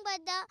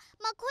hangbada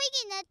makhoi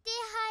gi natte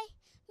hai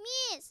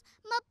miss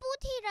mapu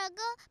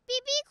thiraga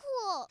pibi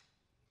khuo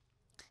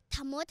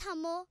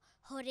thamo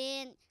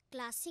horen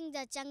classing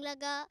da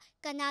changlaga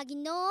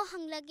kanagino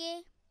hanglage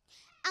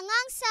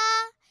angang sa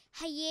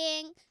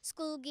hayeng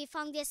school gi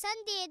foundation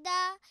day da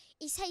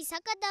isai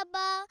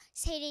sakadaba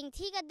sereng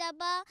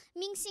thigadaba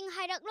mingsing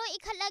hairak lo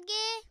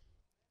ikhalage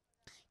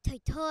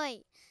thoi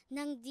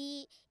nangdi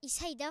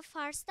isai da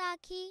first ta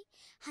khi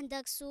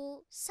handaksu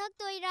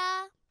saktoira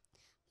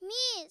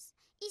miss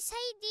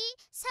isai di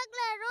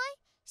saklaroi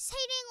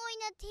sereng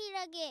oina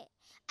thirage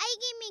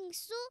aigi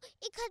mingsu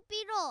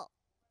ikhatpiro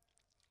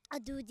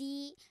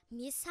adudi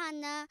miss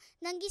hana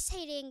nangi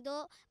sereng do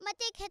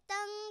mate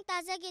khetang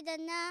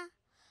tajagedana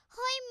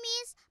hoi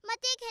miss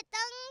mate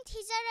khetang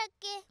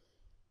thijarake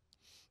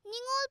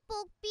ningol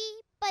pokpi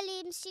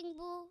palem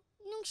singbu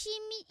nungsi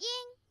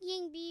miyeng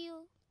yengbiu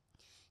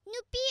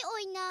nupi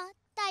oina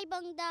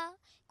taibangda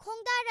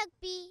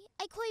khongdarakpi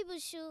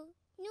aikhoibusu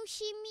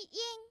nungsi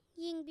miyeng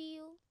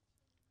yengbiu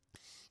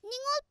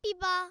ningol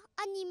piba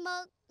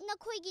animak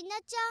nakhoigi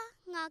nacha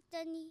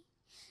ngaktani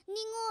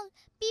ningol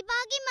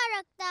pibagi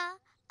marakta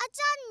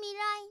achan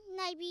mirai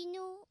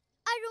naibinu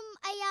arum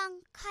ayang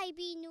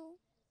khaibinu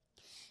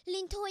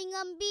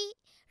Chingkheinganbi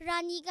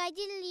rani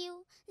gaidiliu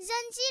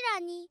zanji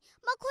rani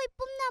makhoi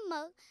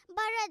pumnamak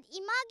barat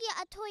imagi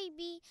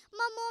athoibi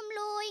mamom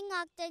loi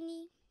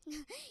ngaktani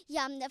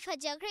yamna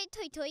phajagre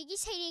thoi gi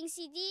sereng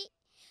sidi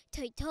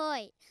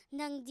thoi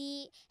nangdi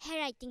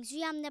handwriting su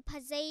yamna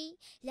phajai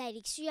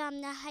lyric su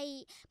yamna hai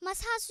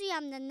masa su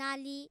yamna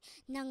nali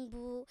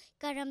nangbu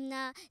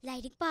karamna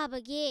lyric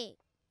pabage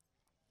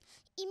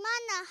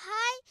imana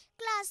hai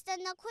class da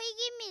nakhoi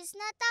gi miss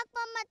na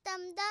takpa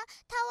matamda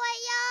thawai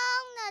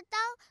yaungna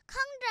taw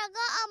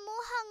khangdraga amu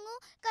hangu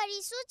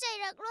karisu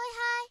chairak loi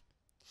hai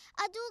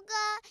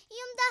aduga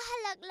yumda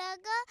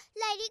halaklaga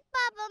lyric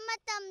paba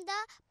matamda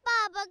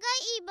pabaga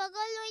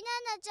ibaga loina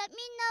na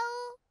chapminau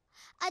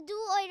adu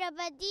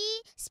oirabadi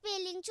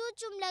spelling chu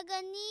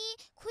chumlagani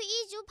khui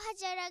ju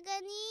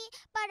phajaragani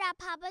para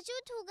phaba chu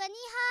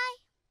thugani hai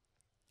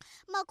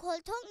makhol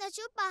thokna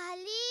chu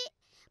pahali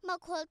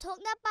makhol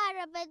thokna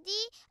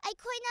parabadi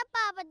aikhoina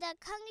pabada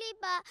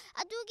khangliba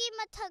adugi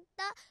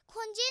mathakta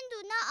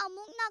khonjenduna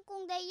amuk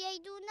nakongda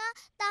yaiduna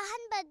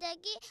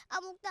tahanbadagi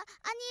amukta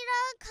anira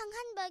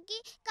khanghanbagi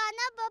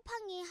kanaba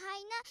phangi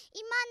haina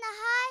imana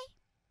hai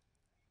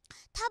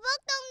thabak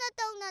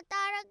tawna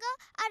taraga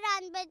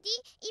aranbadi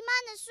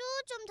imana su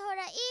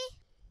chumthorai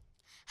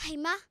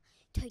haima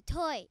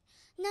thoi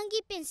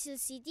nangi pencil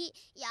sidi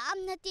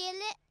yamna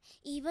tele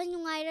iba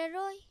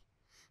nungairaroi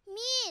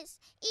miss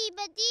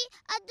ibadi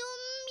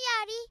adum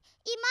yari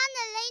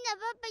imana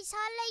leinaba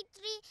paisa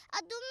leitri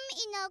adum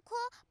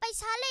inakho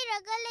paisa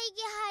leiraga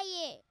leige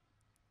haye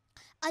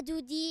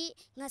adudi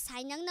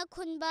ngasai nangna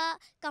khunba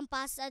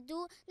compass adu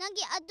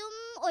nangi adum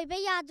oiba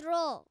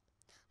yadro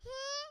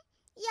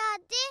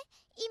yade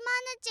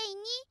imana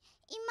chaini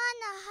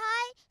imana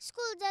hai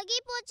school dagi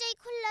pochai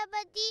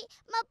khullabadi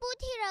mapu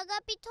thiraga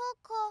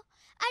pithokho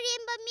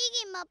aremba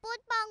migi mapot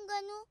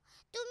panganu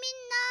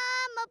tuminna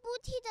mapu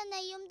thidana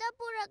yumda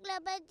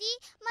puraklabadi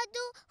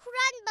madu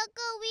huranba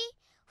kawi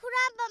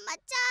huranba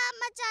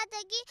macha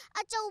dagi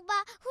achauba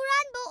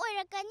huranba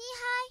oirakani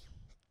hai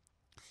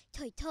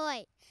thoi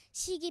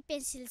sigi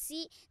pencil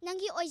si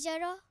nangi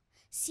oijaro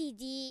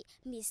sidi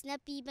miss na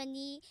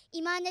pibani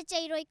imana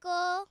chairoi ko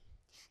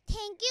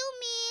thank you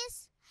miss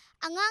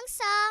angang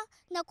sa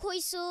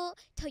nakhoisu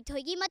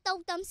thoi gi matau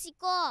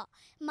tamsiko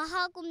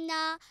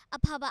mahakumna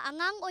aphaba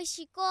angang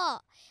oisiko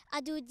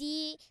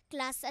adudi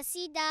class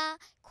asida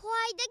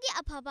khwaidagi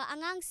aphaba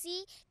angang si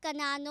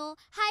kanano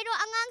hairo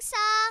angang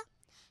sa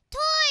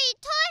thoi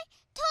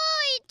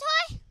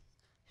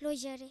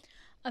lojare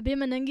अबे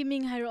मनंगी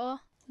मिंग हारो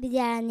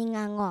Bidyarani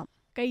ngangom.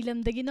 कई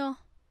लमदगिनो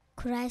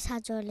Kurai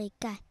sajor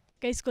lekai.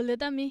 कई स्कूल दे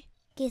तमी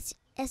Kids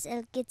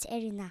SL Kids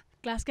Arena.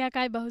 Class क्या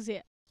काय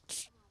बहुजे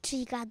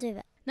 3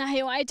 kajuba. ना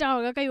हे वाई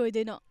चाहोगा कई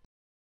ओइदेनो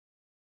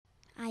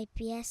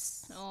IPS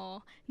ओ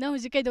ना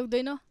हुजी कई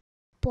दगदोइनो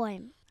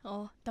poem.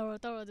 Oh, taro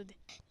dudi.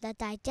 The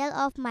title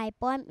of my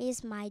poem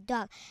is My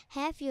Dog.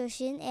 Have you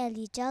seen a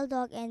little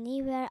dog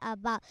anywhere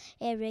about?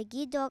 A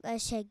raggy dog, a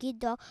shaggy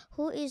dog,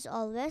 who is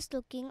always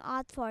looking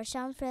out for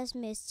some fresh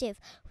mischief,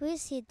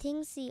 which he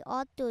thinks he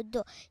ought to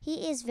do.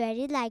 He is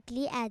very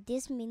likely at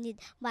this minute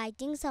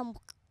biting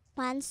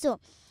someone soon.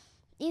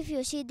 If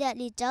you see that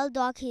little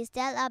dog, his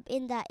tail up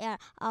in the air,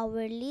 a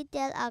whirly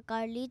tail, a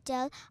curly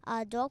tail,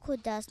 a dog who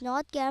does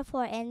not care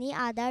for any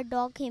other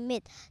dog he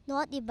meets,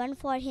 not even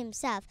for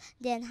himself,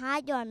 then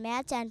hide your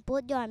mats and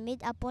put your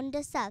meat upon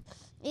the shelf.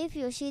 If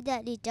you see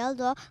that little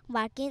dog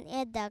barking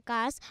at the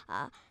cars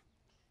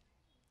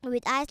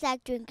with eyes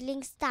like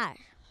twinkling stars,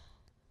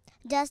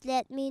 just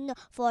let me know,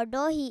 for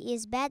though he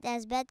is bad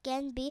as bad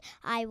can be,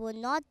 I would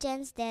not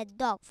change that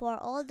dog for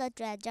all the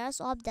treasures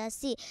of the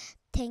sea.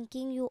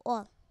 Thanking you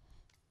all.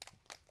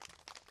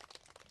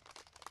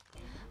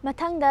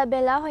 Mathangda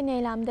Bella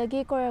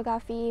Hoinailamdagi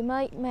choreography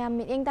mayam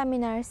miting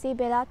taminarsi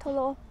Bella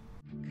tholo.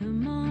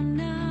 Come on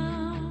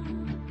now,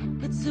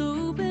 let's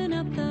open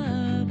up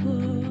the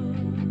book.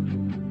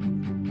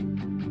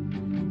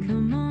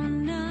 Come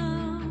on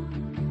now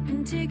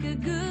and take a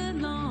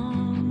good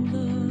long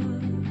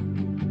look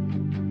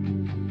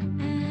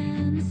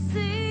and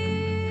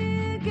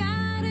see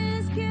God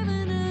has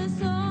given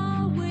us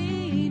all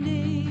we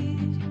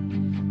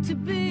need to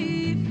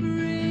be free.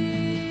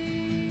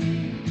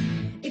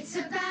 It's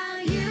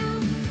about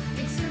you,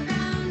 it's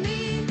about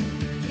me,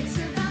 it's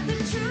about the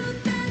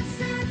truth that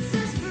sets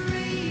us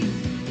free.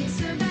 It's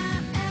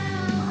about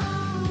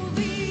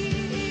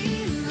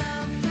L-O-V-E,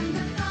 love from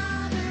the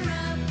Father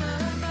up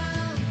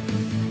above.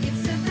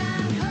 It's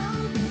about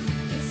hope,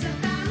 it's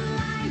about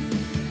life,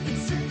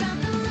 it's about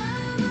the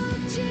love of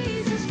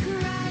Jesus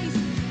Christ.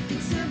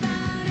 It's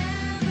about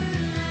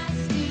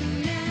everlasting,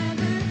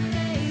 never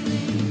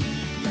failing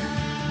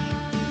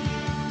love.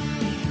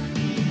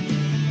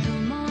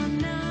 Come on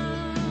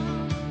now,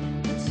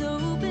 let's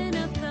open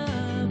up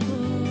the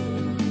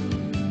book.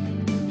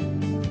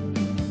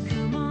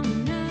 Come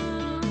on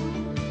now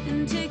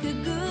and take a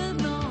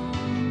good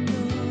long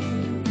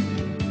look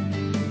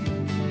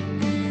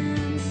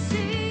and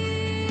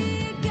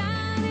see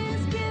God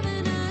has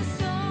given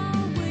us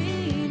all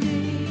we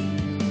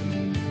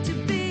need to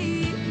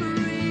be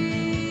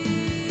free.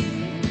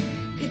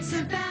 It's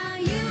about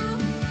you,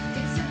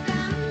 it's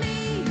about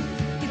me,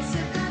 it's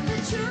about the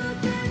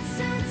truth that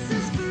sets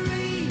us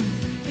free.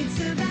 It's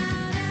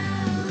about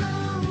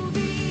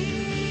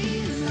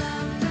L-O-V-E,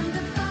 love from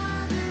the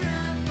Father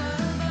up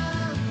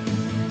above.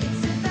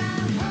 It's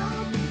about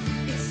hope,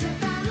 it's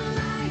about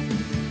life,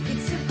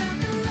 it's about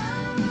the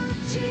love of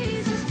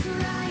Jesus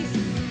Christ.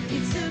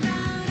 It's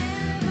about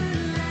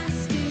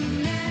everlasting,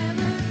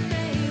 never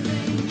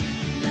failing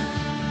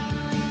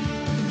love.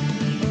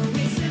 Oh,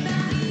 it's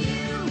about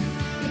you,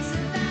 it's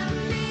about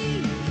me,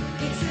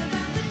 it's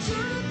about the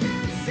truth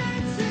that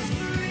sets us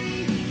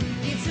free.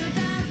 It's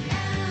about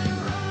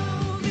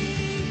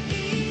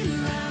L-O-V-E,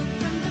 love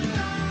from the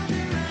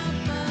Father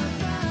up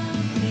above.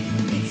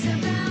 It's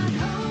about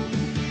hope,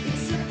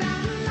 it's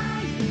about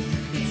life,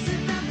 it's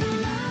about the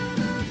love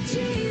of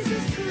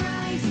Jesus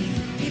Christ.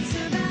 It's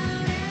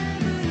about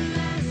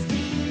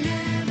everlasting,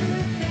 never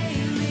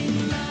failing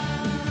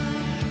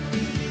love.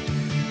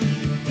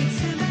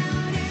 It's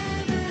about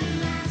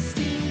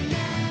everlasting,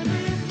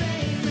 never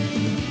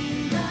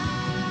failing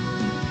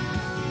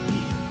love.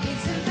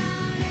 It's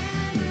about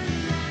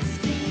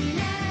everlasting,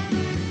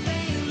 never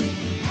failing,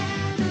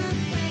 ever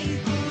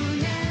faithful,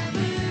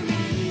 never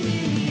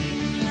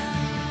ending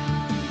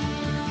love.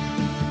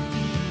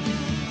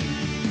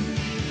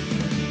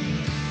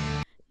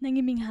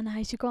 Nangi ming hana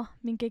haisiko,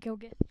 ming ke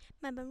kauge.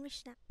 My name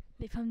is Rashtriya.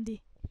 Lefam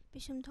di.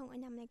 Bishum thong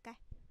oinam lekai.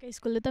 Kay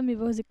school ta mi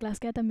bo class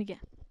kaya tamige.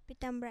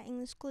 Pitambra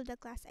English School the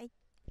class 8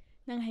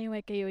 Nang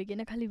hayawai kay oige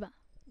na khaliba.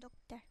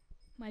 doctor.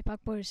 Mai pak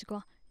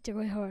porisiko,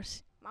 jagoy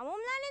horse. 마몸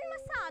날린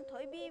마사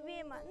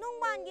토이비비마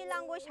농반기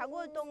랑고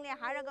샤골 동네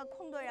하라가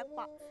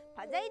콩도락바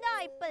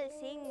바자이다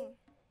이빨싱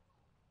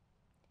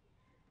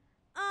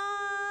아하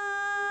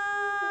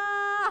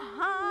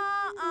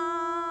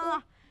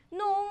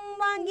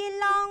농반기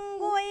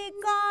랑고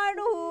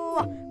이가루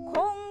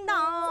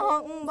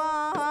콩당바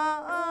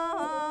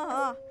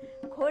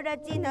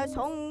고라지나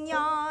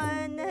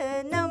송년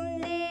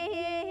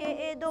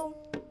남리도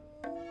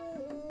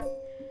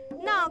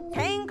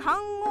낙탱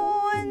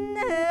강원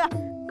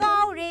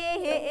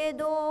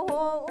가오리도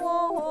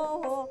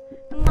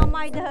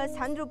마마이드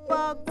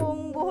산주빠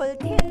공볼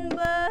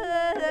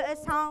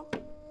텐버상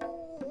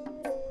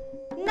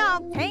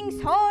낙탱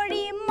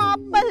소리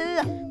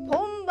마빨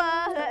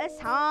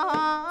봄바상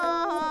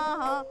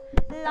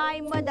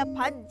라이마다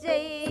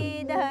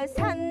바제이드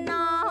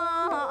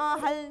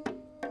산나할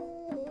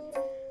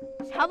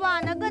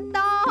사바나가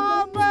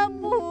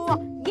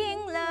따바부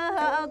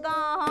잉라가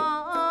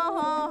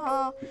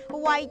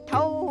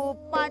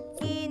와이타우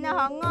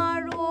빠끼나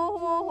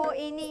ngaro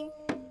ini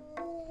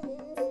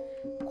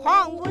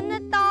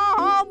광분의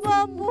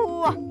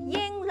따바부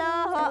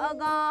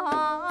잉라가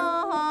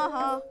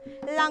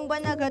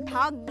랑바나가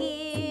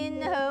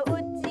닭인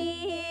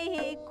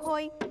우찌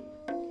코이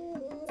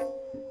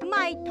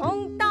mai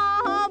thong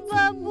ta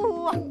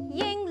babu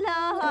yeng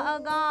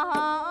laga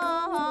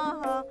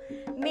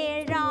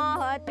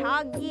mera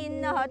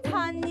thagin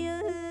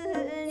thanil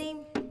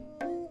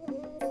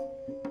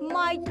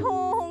mai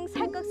thong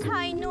sai các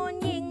sai non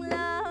yeng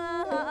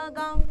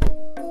laga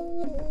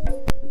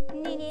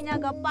nini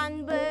naga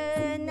pan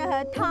ben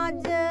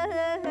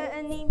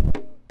thajani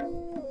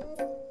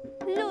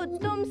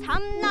lutum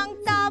sam nang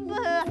tab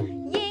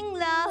yeng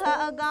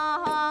laga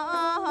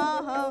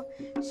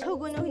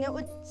sugunung na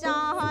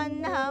utsahan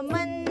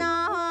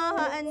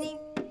manani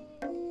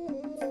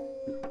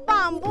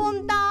pambum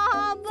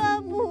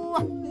tababu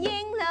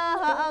yeng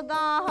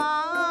laga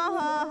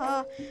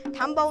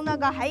thambau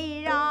naga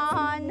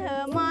hairan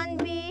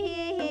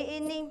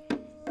manbini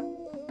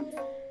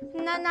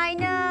nanai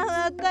na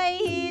kai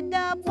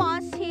da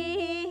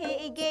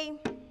pasige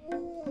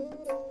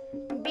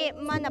be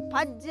mana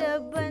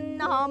phajban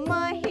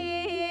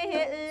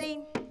maheli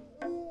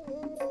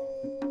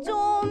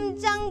chom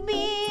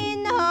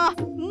changbin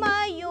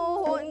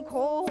mayon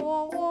kho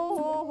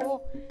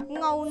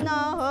ngau na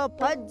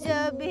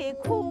phajabe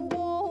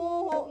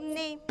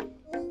khubni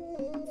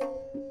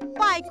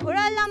pai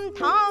khura lam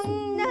thang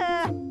na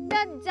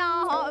da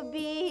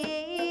jabi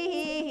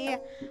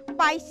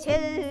pai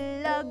sel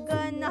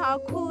lagan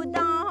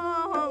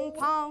khudang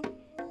phang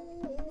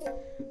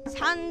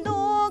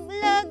chandok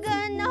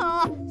lagan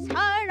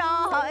sara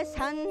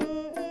san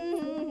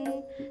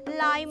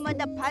lai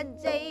mada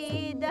phajai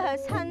da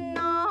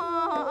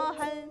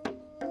sanahal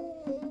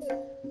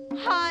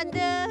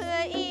hada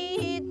i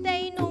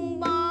tei nong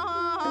ba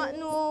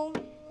no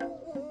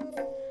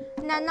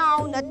nanau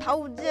na thau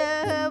je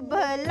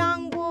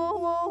balang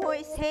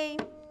boi se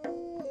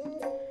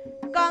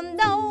kam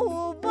dau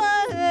ba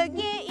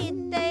ge i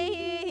tei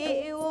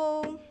o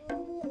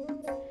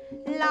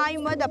lai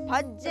mada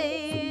phajai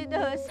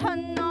da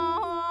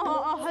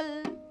sanahal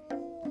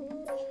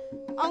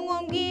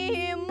angom gi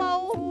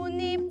mau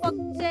ni pak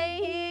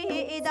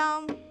jai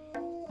dam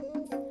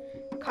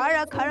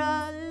khara khara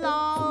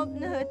lop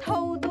na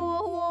thau do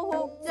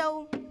jau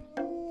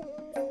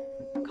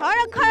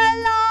khara khara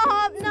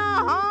lop na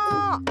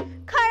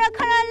khara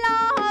khara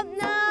lop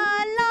na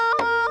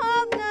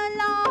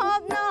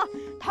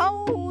thau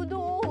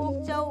do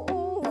jau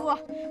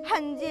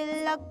hanjil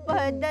lak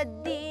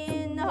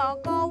padadin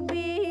kau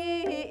bi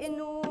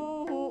nu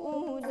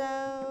da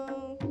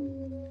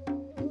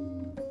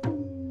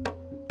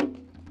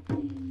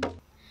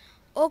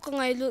o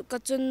kangai lut ka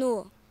chunnu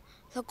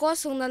thako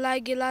sungna lai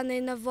gila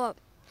nei na vop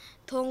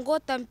thonggo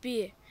tampi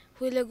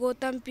huilego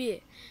tampi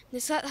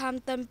nisat ham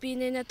tampi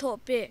nei na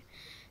thope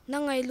na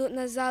ngai lut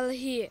na zal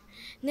hi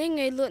nei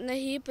ngai lut na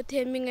hi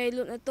pathen mi ngai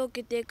lut na to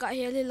kite ka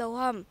hel hi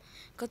loham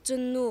ka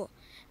chunnu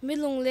mi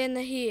lung le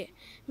na hi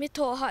mi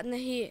tho ha na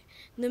hi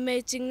nu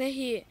mei ching na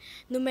hi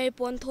nu mei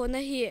pon tho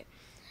na hi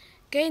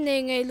cái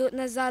này ngày lụt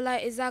na ra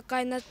lại ra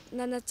cái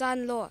na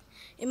chan lo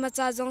ima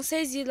cha jong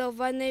sei ji lo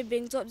van nei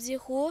beng chop ji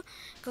khu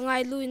ka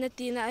ngai lui na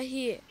ti na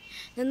hi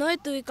na noi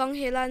tui kang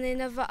hela nei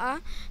na va a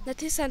na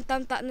thi san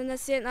tam ta na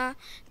sen a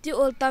ti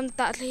ol tam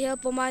ta hel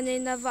poma nei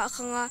na va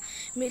khanga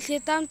mi thli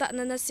tam ta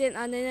na sen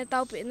a nei na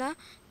tau pe na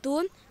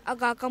tun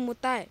aga ka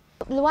mutai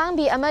luang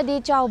bi amadi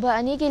chawba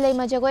ani ki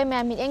leima jagoi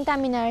ma mit eng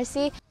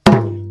taminarsi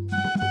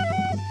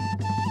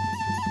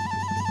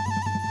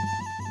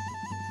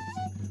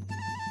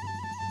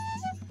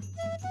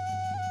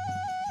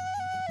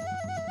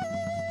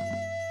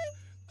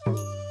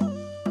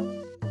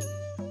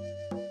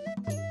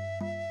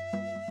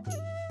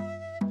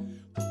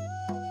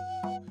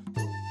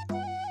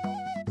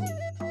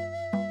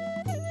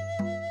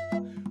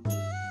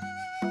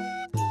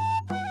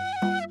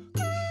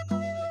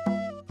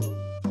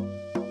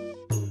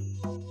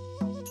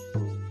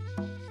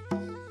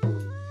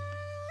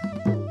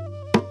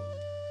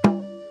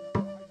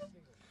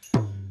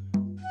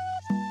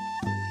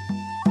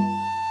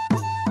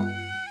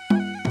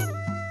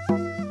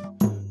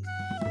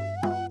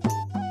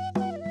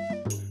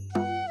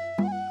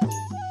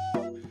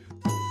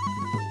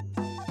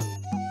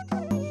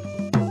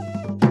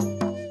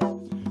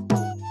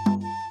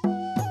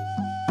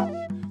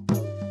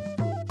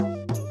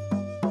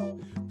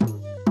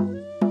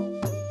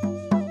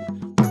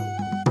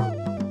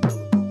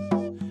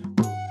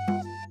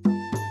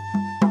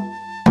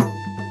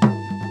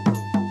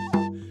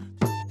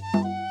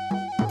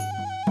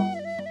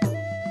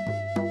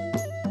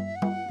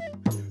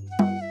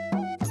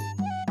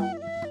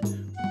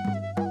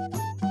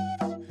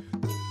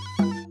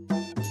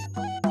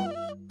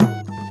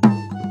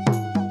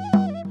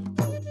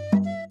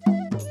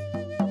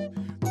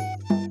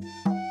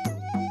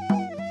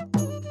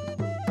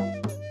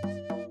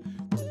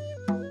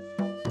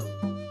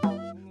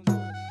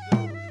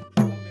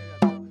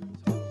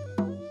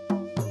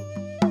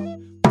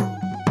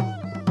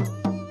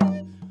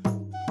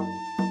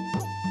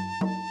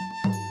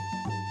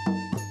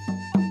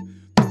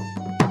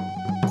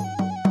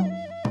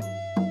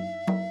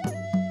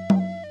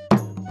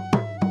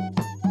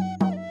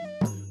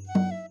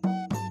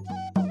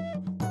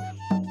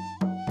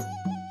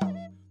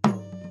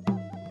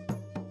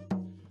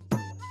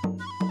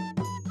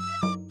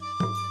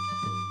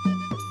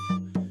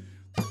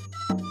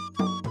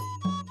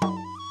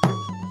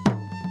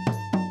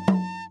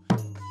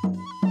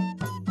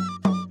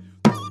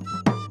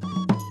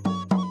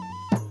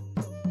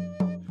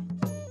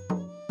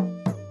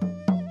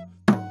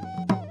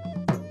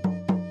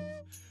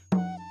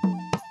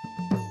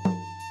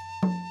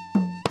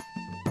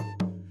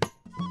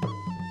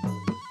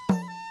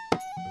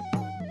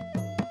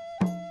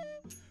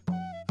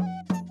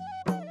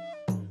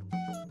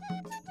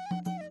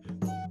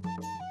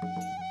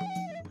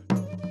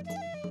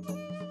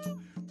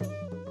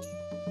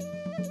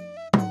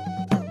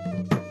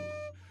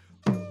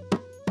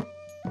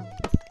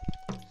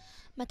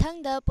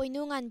ꯃꯊꯪꯗ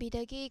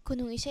ꯄꯣꯏꯅꯨꯉꯥꯟꯕꯤꯗꯒꯤ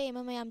ꯈꯨꯅꯨꯡ ꯏꯁꯩ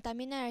ꯑꯃ ꯃꯌꯥꯝ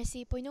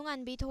ꯇꯥꯃꯤꯟꯅꯔꯁꯤ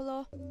ꯄꯣꯏꯅꯨꯉꯥꯟꯕꯤ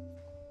ꯊꯣꯛꯂꯣ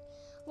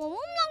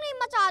ꯃꯣꯃꯣꯝ ꯂꯥꯡꯂꯩ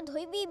ꯃꯆꯥ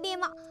ꯊꯣꯏꯕꯤ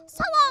ꯕꯦꯝꯃ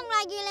ꯁꯋꯥꯡ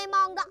ꯂꯥꯏꯒꯤ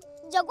ꯂꯩꯃꯥꯡꯗ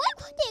ꯖꯒꯣꯏ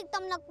ꯈꯨꯊꯦꯛ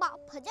ꯇꯝꯂꯛꯄ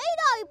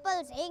ꯐꯖꯩꯗ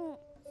ꯏꯄꯜꯁꯤꯡ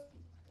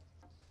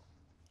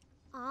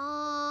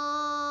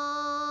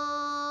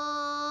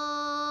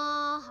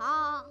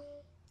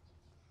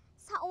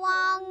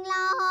sawang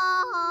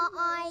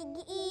lai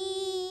gi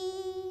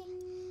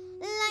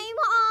lai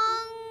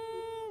mang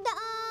da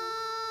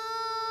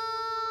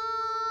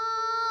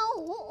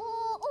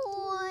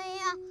hui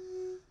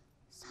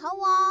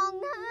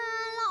sawang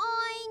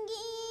lai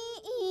gi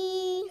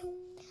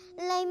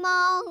lai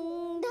mang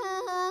da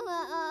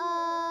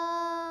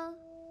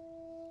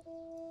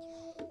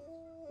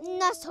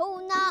na so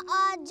na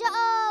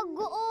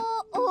jago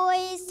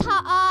oi sa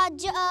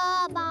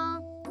jaba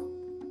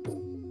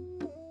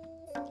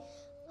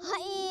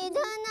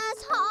haidana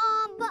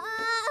saba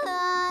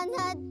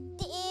na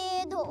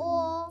tedo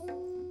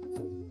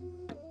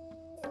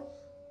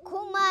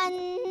kuman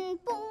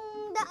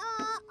pungda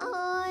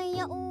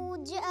ayau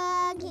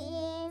jagi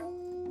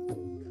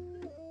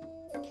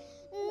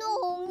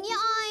nong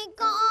yai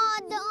ka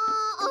da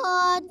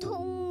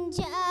thung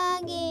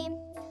jagi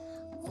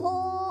ho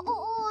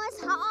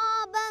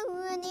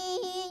sabani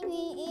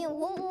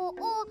ho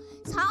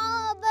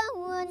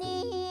sabani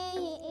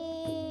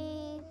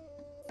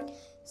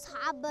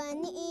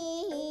sabani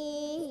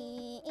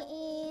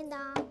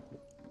da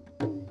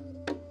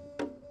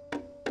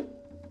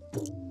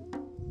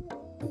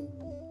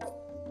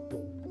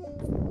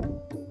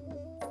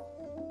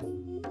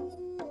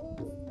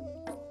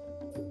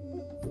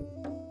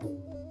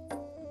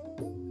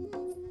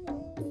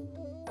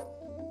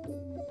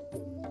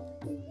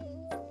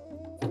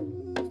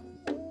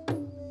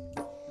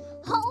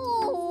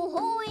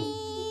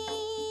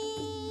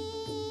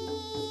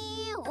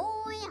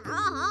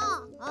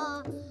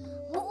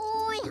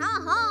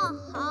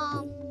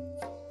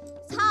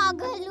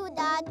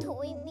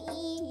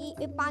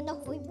ipana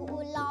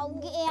hoibu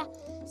lauge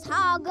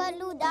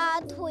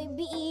sagaluda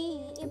thoibi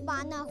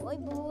ipana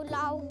hoibu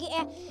lauge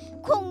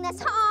khongna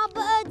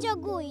saba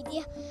jagoi di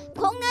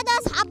khongna da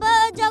saba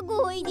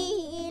jagoi di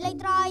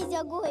leitrai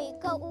jagoi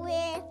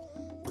kawe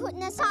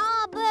khutna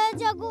saba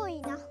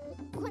jagoi na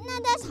khutna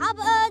da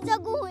saba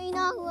jagoi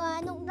na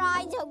nong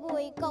rai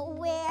jagoi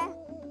kawe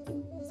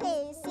se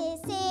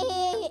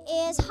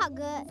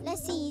saga la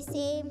si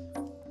se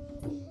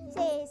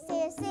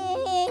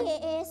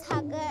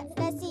saga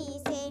la si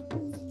se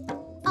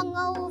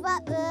angauba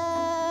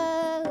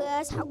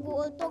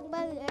sagul tok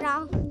ba ra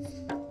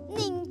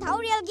ning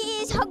thaurial gi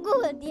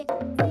sagul di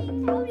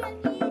ning thaurial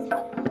gi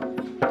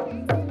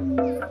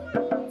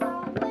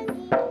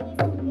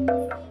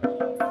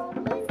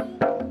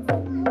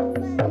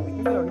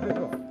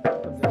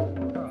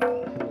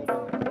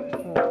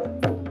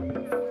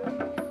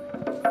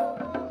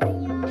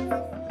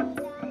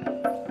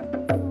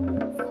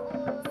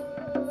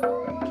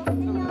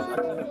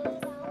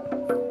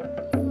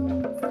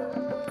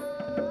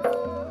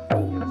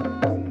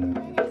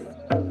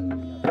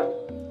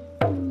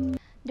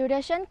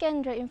Doordarshan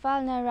Kendra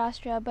Imphal na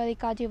Rashtriya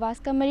Balika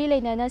Divas ka mari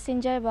leina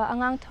sinjarba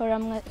angang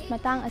thoram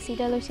matang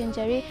asida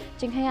loisinjari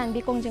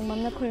Chingkheinganbi kongjengmam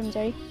na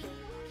khurimjari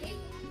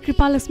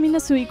Kripaluxmi na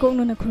sui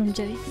ikokno na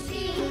khurumjari